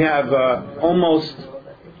paganism. We have almost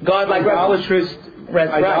God-like idolatrous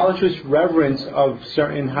reverence of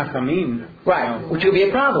certain Hakamim. Right, which would be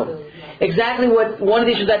a problem. Exactly what one of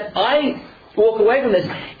the issues that I walk away from this,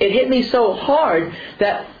 it hit me so hard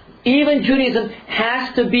that even Judaism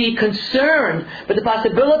has to be concerned with the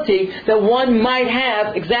possibility that one might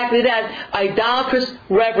have exactly that idolatrous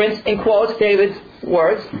reverence, in quotes David's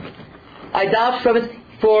words, idolatrous reverence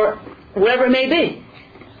for whatever it may be.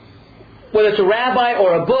 Whether it's a rabbi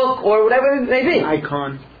or a book or whatever it may be.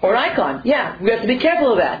 Icon. Or an icon, yeah. We have to be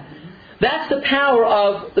careful of that. That's the power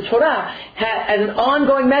of the Torah as an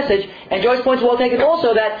ongoing message. And Joyce points well taken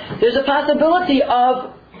also that there's a possibility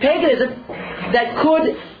of paganism that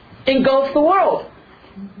could engulf the world.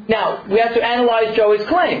 Now, we have to analyze Joey's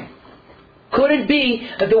claim. Could it be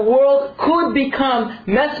that the world could become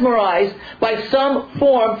mesmerized by some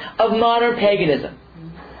form of modern paganism?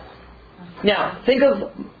 Now, think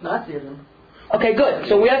of... Nazism. Okay, good.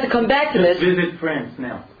 So we have to come back to this. Visit France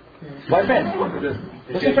now. Why France?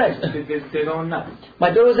 What's your France? They're going nuts. My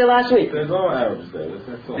daughter was there last week. There's no Arabs there.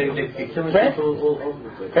 They're killing France? people all over the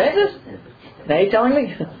place. Francis? Now you're telling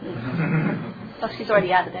me? Oh, she's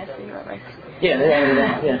already out of there, so you're all right.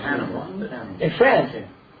 Yeah. In France.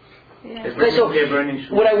 Yeah. Okay, so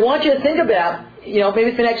what I want you to think about,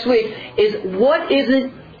 maybe for next week, is what is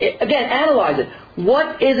it, again, analyze it.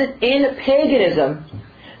 What is it in paganism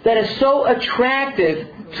that is so attractive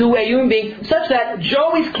to a human being, such that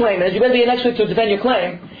Joey's claim, as you're going to be here next week to defend your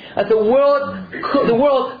claim, that the world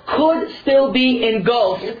could still be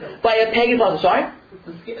engulfed by a pagan philosophy. Sorry?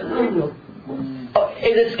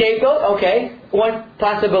 Is it scapegoat? Okay. One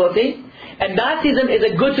possibility. And Nazism is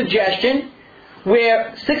a good suggestion,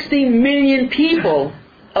 where 60 million people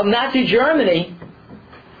of Nazi Germany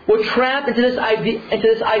were trapped into this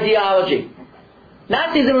ideology.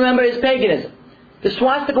 Nazism, remember, is paganism. The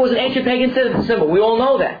swastika was an ancient pagan symbol. We all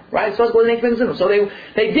know that, right? The swastika was an ancient pagan symbol. So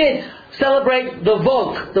they did celebrate the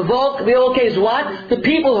Volk. The Volk, the old case, what? The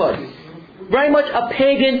peoplehood. Very much a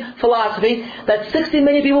pagan philosophy that 60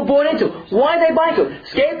 million people bought into. Why did they buy into it?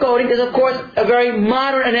 Scapegoating is, of course, a very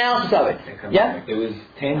modern analysis of it. Yeah? It was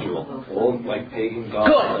tangible. All like pagan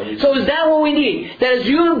gods. Good. So is that what we need? That as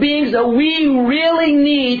human beings, that we really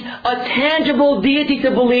need a tangible deity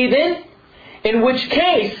to believe in which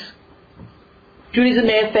case Judaism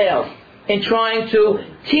may have failed in trying to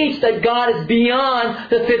teach that God is beyond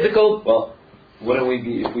the physical. Well, wouldn't we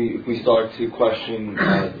be if we start to question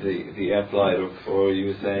the afterlife, or you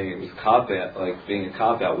were saying it was cop-out, like being a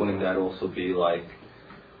cop-out? Wouldn't that also be like,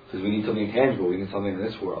 because we need something tangible, we need something in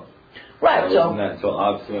this world, right? So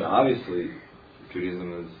obviously,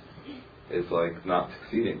 Judaism is like not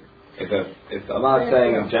succeeding. If I'm not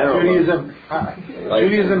saying in general, Judaism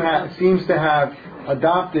seems to have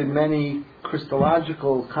adopted many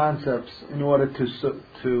Christological concepts in order to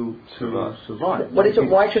survive. What is it?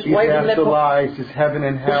 Why is afterlife, is heaven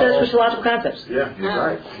and hell. Who says Christological concepts? Yeah,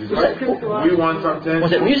 he's right. We want something.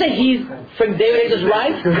 Was it? When you say he's from David is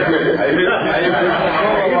right?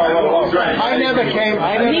 I never came.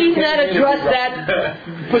 He's not addressed that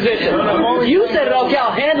position. You said it. Okay,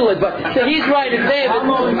 I'll handle it. But so he's right. It's David. I'm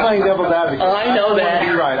only playing devil's advocate. I know that.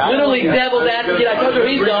 Literally devil's advocate. I told you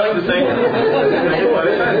he's going.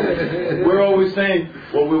 We're always saying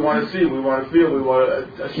what we want to see, we want to feel, we want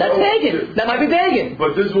to show. That's pagan. That might be pagan.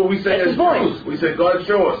 But this is what we say as Jews. We say, God,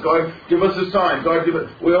 show us. God, give us a sign. God, give us.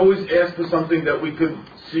 We always ask for something that we could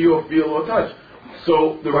see or feel or touch.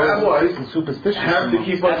 So the rabbis have to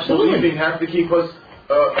keep us believing, have to keep us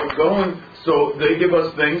going. So they give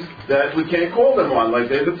us things that we can't call them on, like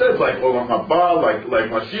David says, like Olam Haba, like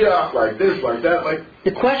Mashiach, like this, like that, like.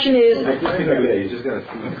 The question is. You're just gonna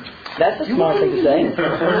see. That's a smart thing to say. I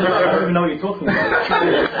don't even know what you're talking about.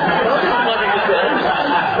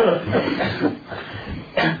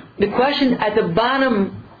 The question at the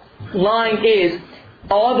bottom line is,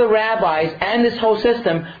 are the rabbis and this whole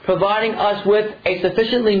system providing us with a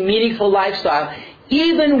sufficiently meaningful lifestyle,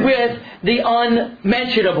 even with the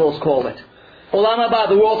unmentionables, call it? Olam haba,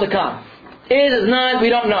 the world to come. Is not, we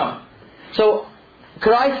don't know. So,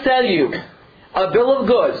 could I sell you a bill of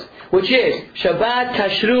goods, which is Shabbat,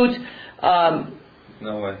 Kashrut.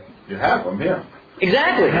 No way. You have them, yeah.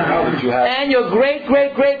 Exactly. How would you have? And your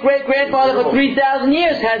great-great-great-great-grandfather for 3,000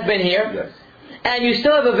 years has been here. Yes. And you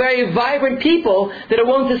still have a very vibrant people that are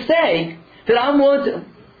willing to say that I'm willing to,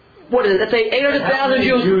 what is it, let's say 800,000 Jews. How many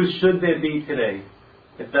Jews should there be today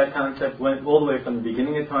if that concept went all the way from the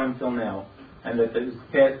beginning of time till now? And that it was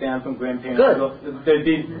passed down from grandparents. Good. There'd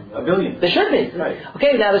be a billion. There should be. Right.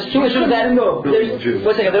 Okay, now there's two issues that... Wait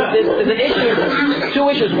a second. There's an issue. Two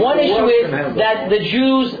issues. One issue is that the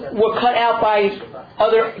Jews were cut out by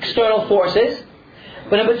other external forces.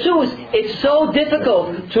 But number two is it's so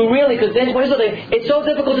difficult to really... Because it's so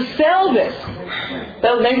difficult to sell this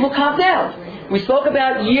that many people copped out. We spoke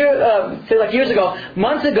about years ago,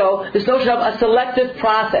 months ago, this notion of a selective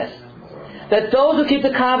process. That those who keep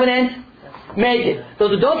the covenant make it. Those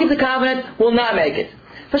who don't keep the covenant will not make it.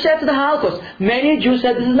 Especially after the Holocaust. Many Jews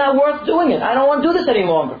said, this is not worth doing it. I don't want to do this any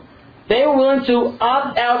longer. They were willing to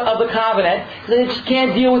opt out of the covenant because they just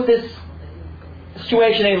can't deal with this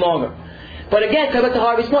situation any longer. But again, come back to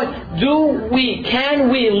Harvey's point. Can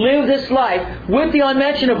we live this life with the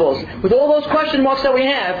unmentionables, with all those question marks that we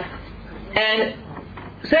have, and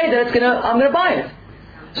say that I'm going to buy it?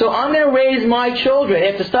 So I'm going to raise my children,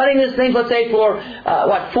 after studying these things, let's say for,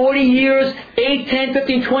 40 years, 8, 10,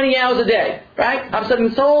 15, 20 hours a day, right? I'm studying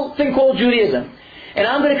this whole thing called Judaism. And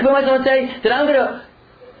I'm going to commit myself and say that I'm going to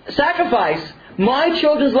sacrifice my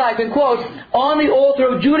children's life, in quotes, on the altar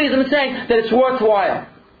of Judaism and saying that it's worthwhile.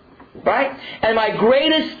 Right? And my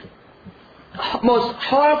greatest, most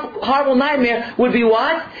horrible nightmare would be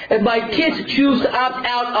what? If my kids choose to opt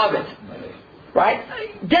out of it. Right?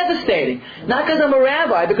 Devastating. Not because I'm a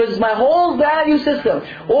rabbi, because it's my whole value system.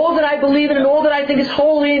 All that I believe in and all that I think is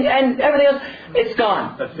holy and everything else, it's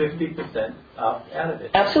gone. But 50% opt out of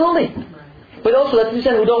it. Absolutely. But also, that's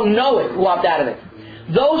 50% who don't know it who opt out of it.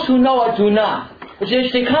 Those who know it do not. Which is an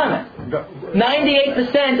interesting comment.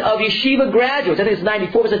 98% of yeshiva graduates, I think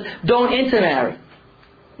it's 94%, don't intermarry.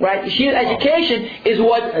 Right? Yeshiva education is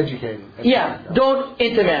what... Educating. Yeah, don't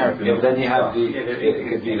intermarry. Yeah, but then you have it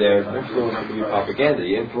could be their influence, it could be propaganda.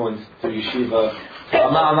 You influence through yeshiva.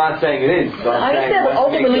 I'm not saying it is. I understand, but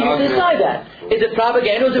ultimately you can decide that. Is it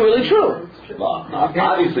propaganda or is it really true? Well,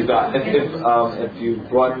 obviously, but if you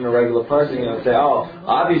brought in a regular person, say,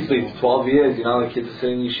 obviously, for 12 years, the kids are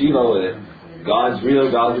sitting in yeshiva with it. God's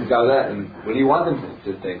real, God's that, and what do you want them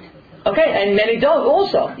to think? Okay, and many don't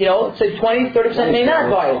also. Say 20, 30% may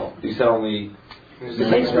not buy it. You said only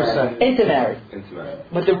 6% intermarry.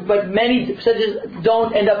 But many percentages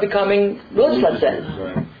don't end up becoming religious, let's say.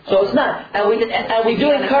 Right. So it's not. And we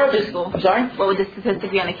do encourage it. I'm sorry? What would the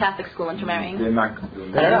statistic be on a Catholic school intermarrying? They're not.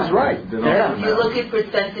 That's right. If you look at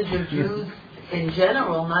percentage of Jews in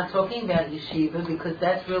general, not talking about yeshiva, because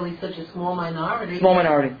that's really such a small minority.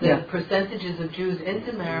 The percentages of Jews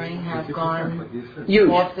intermarrying have gone huge.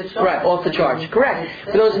 Off the charts. Right, off the charts. Correct.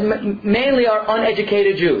 But those mainly are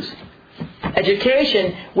uneducated Jews.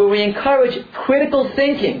 Education, where we encourage critical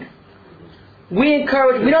thinking. We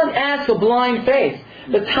don't ask for blind faith.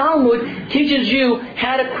 The Talmud teaches you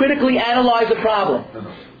how to critically analyze a problem.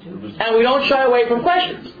 And we don't shy away from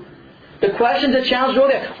questions. The questions that challenge are all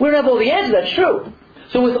there. We don't have all the answers, that's true.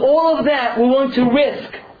 So with all of that, we're willing to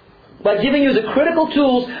risk by giving you the critical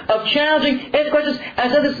tools of challenging, ask questions,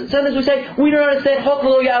 and sometimes we say, we don't understand, Chok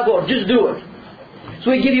V'lo Ya'avor, just do it.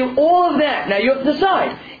 So we give you all of that. Now you have to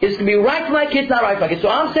decide, is it going to be right for my kids, not right for my kids? So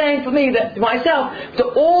I'm saying for me, that to myself, to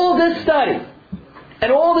all this study,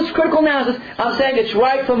 and all this critical analysis, I'm saying it's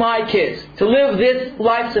right for my kids to live this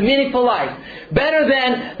life, it's a meaningful life. Better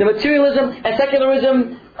than the materialism and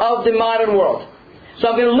secularism of the modern world. So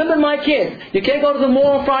I'm going to limit my kids. You can't go to the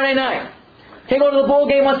mall on Friday night. Can't go to the ball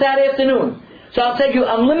game on Saturday afternoon. So I'll tell you,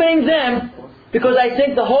 I'm limiting them because I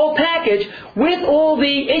think the whole package, with all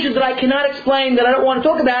the issues that I cannot explain, that I don't want to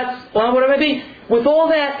talk about, whatever it may be, with all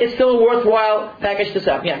that, it's still a worthwhile package to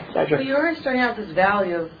sell. Yeah, that's right. But you're already starting out with this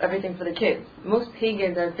value of everything for the kids. Most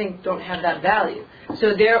pagans, I think, don't have that value.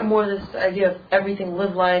 So they're more this idea of everything,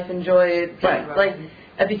 live life, enjoy it, right. Like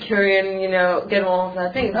Epicurean, get all of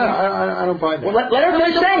that thing. No, I don't buy that. Well, let her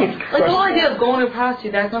finish saying. Like the whole idea of going to a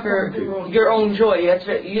prostitute, that's for your own joy. It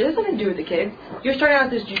has nothing to do with the kids. You're starting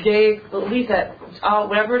out with this Judaic belief that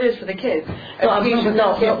whatever it is for the kids.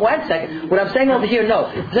 No, one second. What I'm saying over here,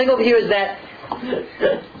 What I'm saying over here is that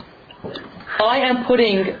I am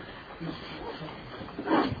putting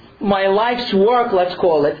my life's work, let's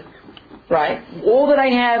call it, right? All that I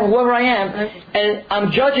have, whoever I am, and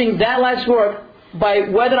I'm judging that life's work by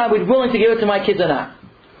whether I would be willing to give it to my kids or not.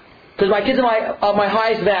 Because my kids are my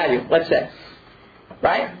highest value, let's say.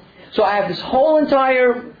 Right? So I have this whole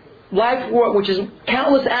entire life work, which is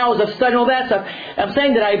countless hours of studying all that stuff. And I'm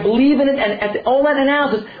saying that I believe in it, and at all that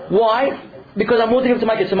analysis, why? Because I'm willing to give it to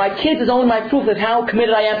my kids. So my kids is only my proof of how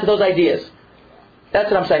committed I am to those ideas.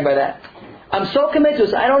 That's what I'm saying by that. I'm so committed to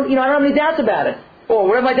this. I don't have any doubts about it. Or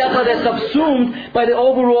whatever my doubts are, they're subsumed by the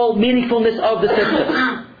overall meaningfulness of the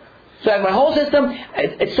system. So I have my whole system.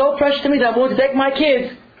 It's so precious to me that I'm willing to take my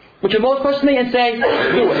kids, which are most precious to me, and say,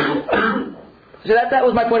 do it. So that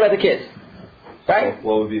was my point about the kids. Right?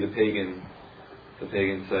 What would be the pagan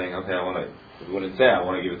saying, okay, I wouldn't say I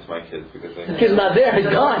want to give it to my kids because the kid's not there, he's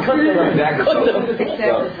gone. Exactly. So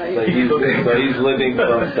he's living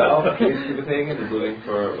for himself. Basically, the pagan is living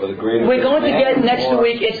for the greater. We're going to get next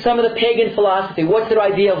week in some of the pagan philosophy. What's their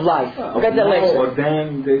idea of life? We'll get that later. Or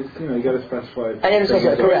then you got to specify. I didn't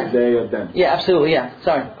specify. Correct. Day or then. Yeah, absolutely. Yeah.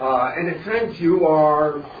 Sorry. In a sense, you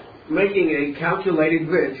are making a calculated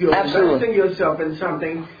risk. You're investing yourself in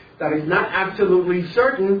something that is not absolutely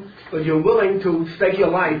certain, but you're willing to stake your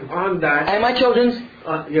life on that. And my children's?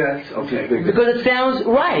 Yes, okay. Because it sounds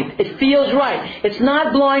right. It feels right. It's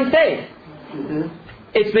not blind faith. Mm-hmm.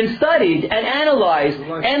 It's been studied and analyzed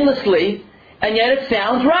endlessly, and yet it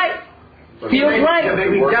sounds right. Feels right.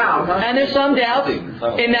 And there's some doubts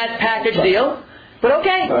in that package deal. But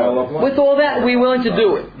okay, with all that, we're willing to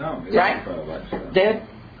do it. Right? David?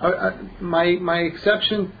 My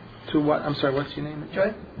exception to what, I'm sorry, what's your name?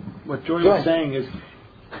 Joy? What Joy was saying is,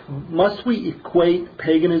 must we equate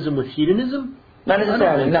paganism with hedonism? Not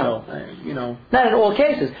necessarily, no. You know. Not in all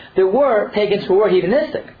cases. There were pagans who were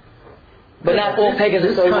hedonistic. But not all pagans.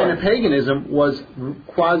 This kind of paganism was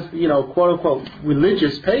quote unquote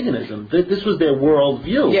religious paganism. This was their world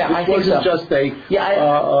view. Yeah, I think so. This wasn't just a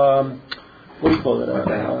what do you call it?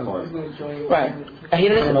 Right, a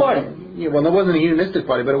hedonistic party. Yeah, well, it wasn't a hedonistic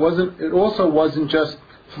party, but it wasn't. It also wasn't just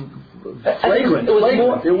flagrant. It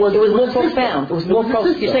was more profound. It was more.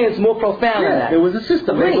 You're saying it's more profound than that. There was a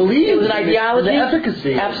system. They believed it was an ideology. The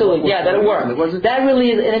efficacy. Absolutely, yeah, that it worked. That really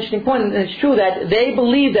is an interesting point, and it's true that they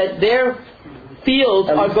believe that their fields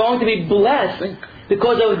are going to be blessed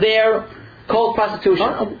because of their cult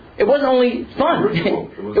prostitution. It wasn't only fun;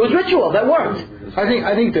 it was ritual that worked. I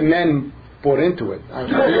think the men bought into it.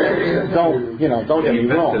 Don't get me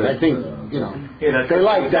wrong. I think they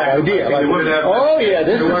like that idea. Like,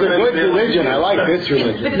 this is a good religion. I like this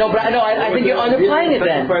religion. No, but I think you're underplaying it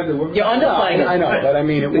then. You're underplaying it. I know, but I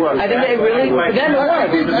mean, it works. I think it really. I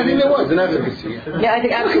think there was an efficacy. Yeah, I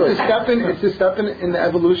think absolutely. It's a step in the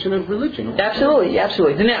evolution of religion.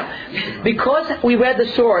 Absolutely. Now, because we read the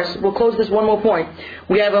source, we'll close this one more point.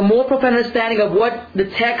 We have a more profound understanding of what the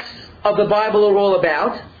texts of the Bible are all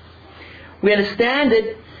about. We understand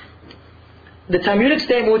that the Talmudic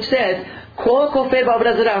statement which says,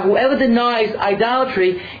 whoever denies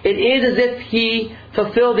idolatry, it is as if he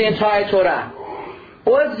fulfilled the entire Torah.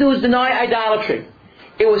 All you have to do is deny idolatry.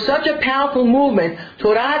 It was such a powerful movement,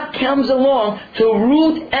 Torah comes along to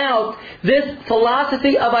root out this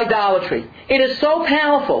philosophy of idolatry. It is so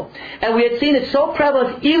powerful, and we had seen it so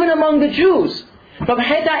prevalent even among the Jews, from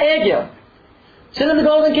Het HaEgel, sin of the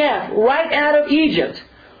golden calf, right out of Egypt,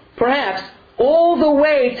 perhaps all the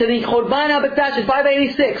way to the Churban HaBekdash in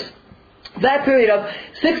 586. That period of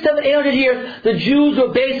 600, 700, 800 years, the Jews were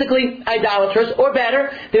basically idolaters, or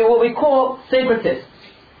better, they were what we call syncretists.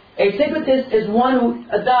 A syncretist is one who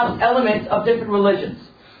adopts elements of different religions.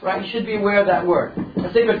 Right? You should be aware of that word. A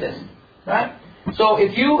syncretist. Right? So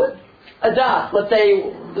if you adopt, let's say,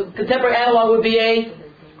 the contemporary analog would be a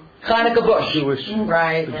Hanukkah bush. Jewish.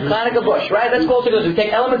 Right? Hanukkah bush. Right? That's called syncretism. We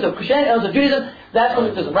take elements of Christianity, elements of Judaism, that's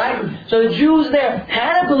syncretism. Right? So the Jews there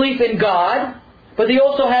had a belief in God, but they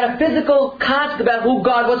also had a physical concept about who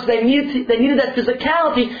God was. They needed that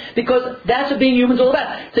physicality, because that's what being human is all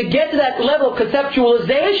about. To get to that level of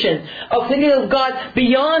conceptualization of thinking of God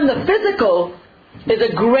beyond the physical is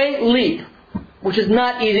a great leap, which is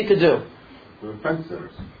not easy to do. The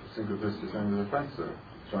fencer, syncretist is the fencer.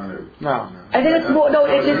 No. I think it's more. No,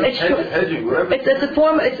 it's hedging. It's a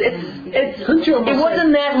form. It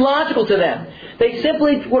wasn't that logical to them. They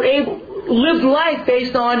simply lived life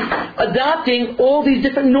based on adopting all these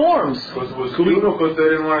different norms. Because it was futile, because they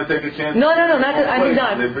didn't want to take a chance. No. I think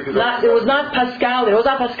not. It was not Pascal. It was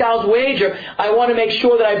not Pascal's wager. I want to make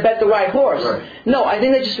sure that I bet the right horse. Right. No, I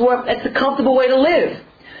think it's a comfortable way to live.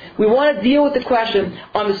 We want to deal with the question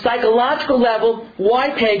on the psychological level: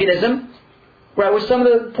 why paganism? Right, which some of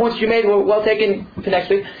the points you made were well taken for next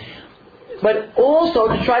week. But also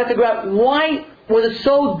to try to figure out why was it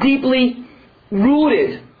so deeply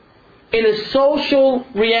rooted in the social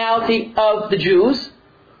reality of the Jews.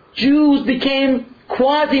 Jews became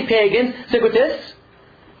quasi-pagans, syncretists.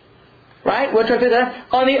 Right? We're trying to figure that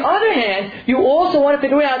out. On the other hand, you also want to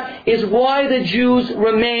figure out is why the Jews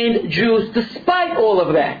remained Jews despite all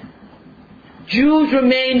of that. Jews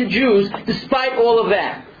remained Jews despite all of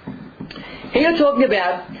that. Here you're talking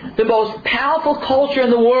about the most powerful culture in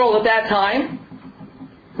the world at that time,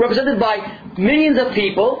 represented by millions of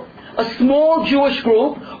people, a small Jewish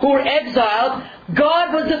group who were exiled.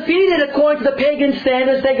 God was defeated according to the pagan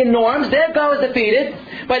standards, pagan norms. Their God was defeated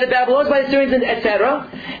by the Babylonians, by the Syrians, etc.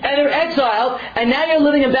 And they're exiled, and now you're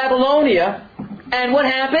living in Babylonia. And what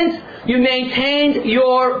happens? You maintained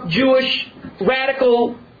your Jewish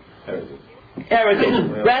radical heritage.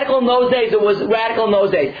 Radical in those days. It was radical in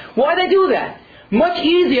those days. Why did they do that? Much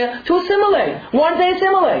easier to assimilate. Why did they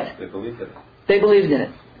assimilate? They believed in it. They believed in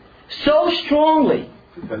it. So strongly.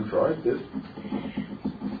 10 tribes did.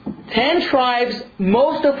 10 tribes,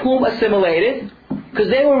 most of whom assimilated, because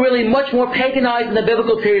they were really much more paganized in the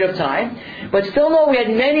biblical period of time. But still, no, we had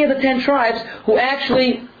many of the 10 tribes who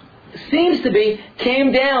actually, seems to be,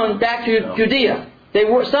 came down back to Judea.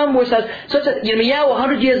 Some were such that Yirmiyahu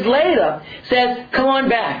 100 years later says, come on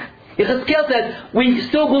back. Yechezkel says, we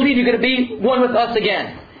still believe you're going to be one with us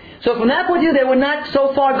again. So from that point of view, they were not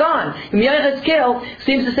so far gone. Yechezkel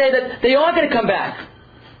seems to say that they are going to come back.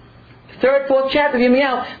 3rd, 4th chapter of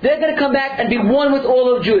Yirmiyahu, they're going to come back and be one with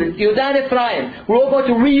all of Judah. Yehudah and Ephraim. We're all going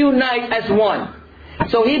to reunite as one.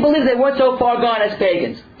 So he believes they weren't so far gone as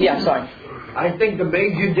pagans. Yeah, sorry. I think the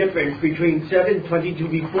major difference between 722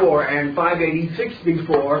 before and 586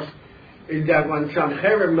 before is that when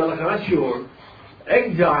Sanherib Melech Ashur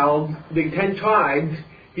exiled the 10 tribes,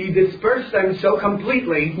 he dispersed them so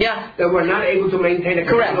completely that we're not able to maintain a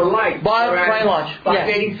communal life. By and large.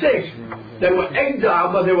 586, they were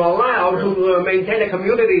exiled, but they were allowed to maintain a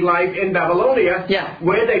community life in Babylonia,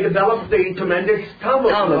 where they developed the tremendous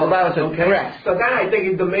Talmud. Okay? Correct. So that, I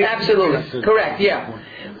think, is the main... Absolutely. Correct,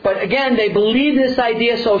 But again, they believe this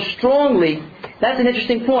idea so strongly. That's an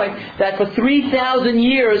interesting point, that for 3,000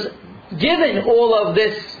 years, given all of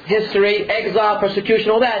this history, exile, persecution,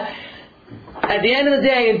 all that, at the end of the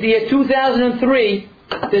day, in the year 2003,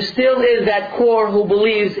 there still is that core who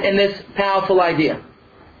believes in this powerful idea.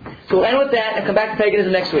 So we'll end with that and come back to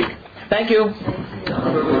paganism next week. Thank you.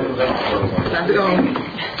 Time to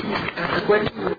go.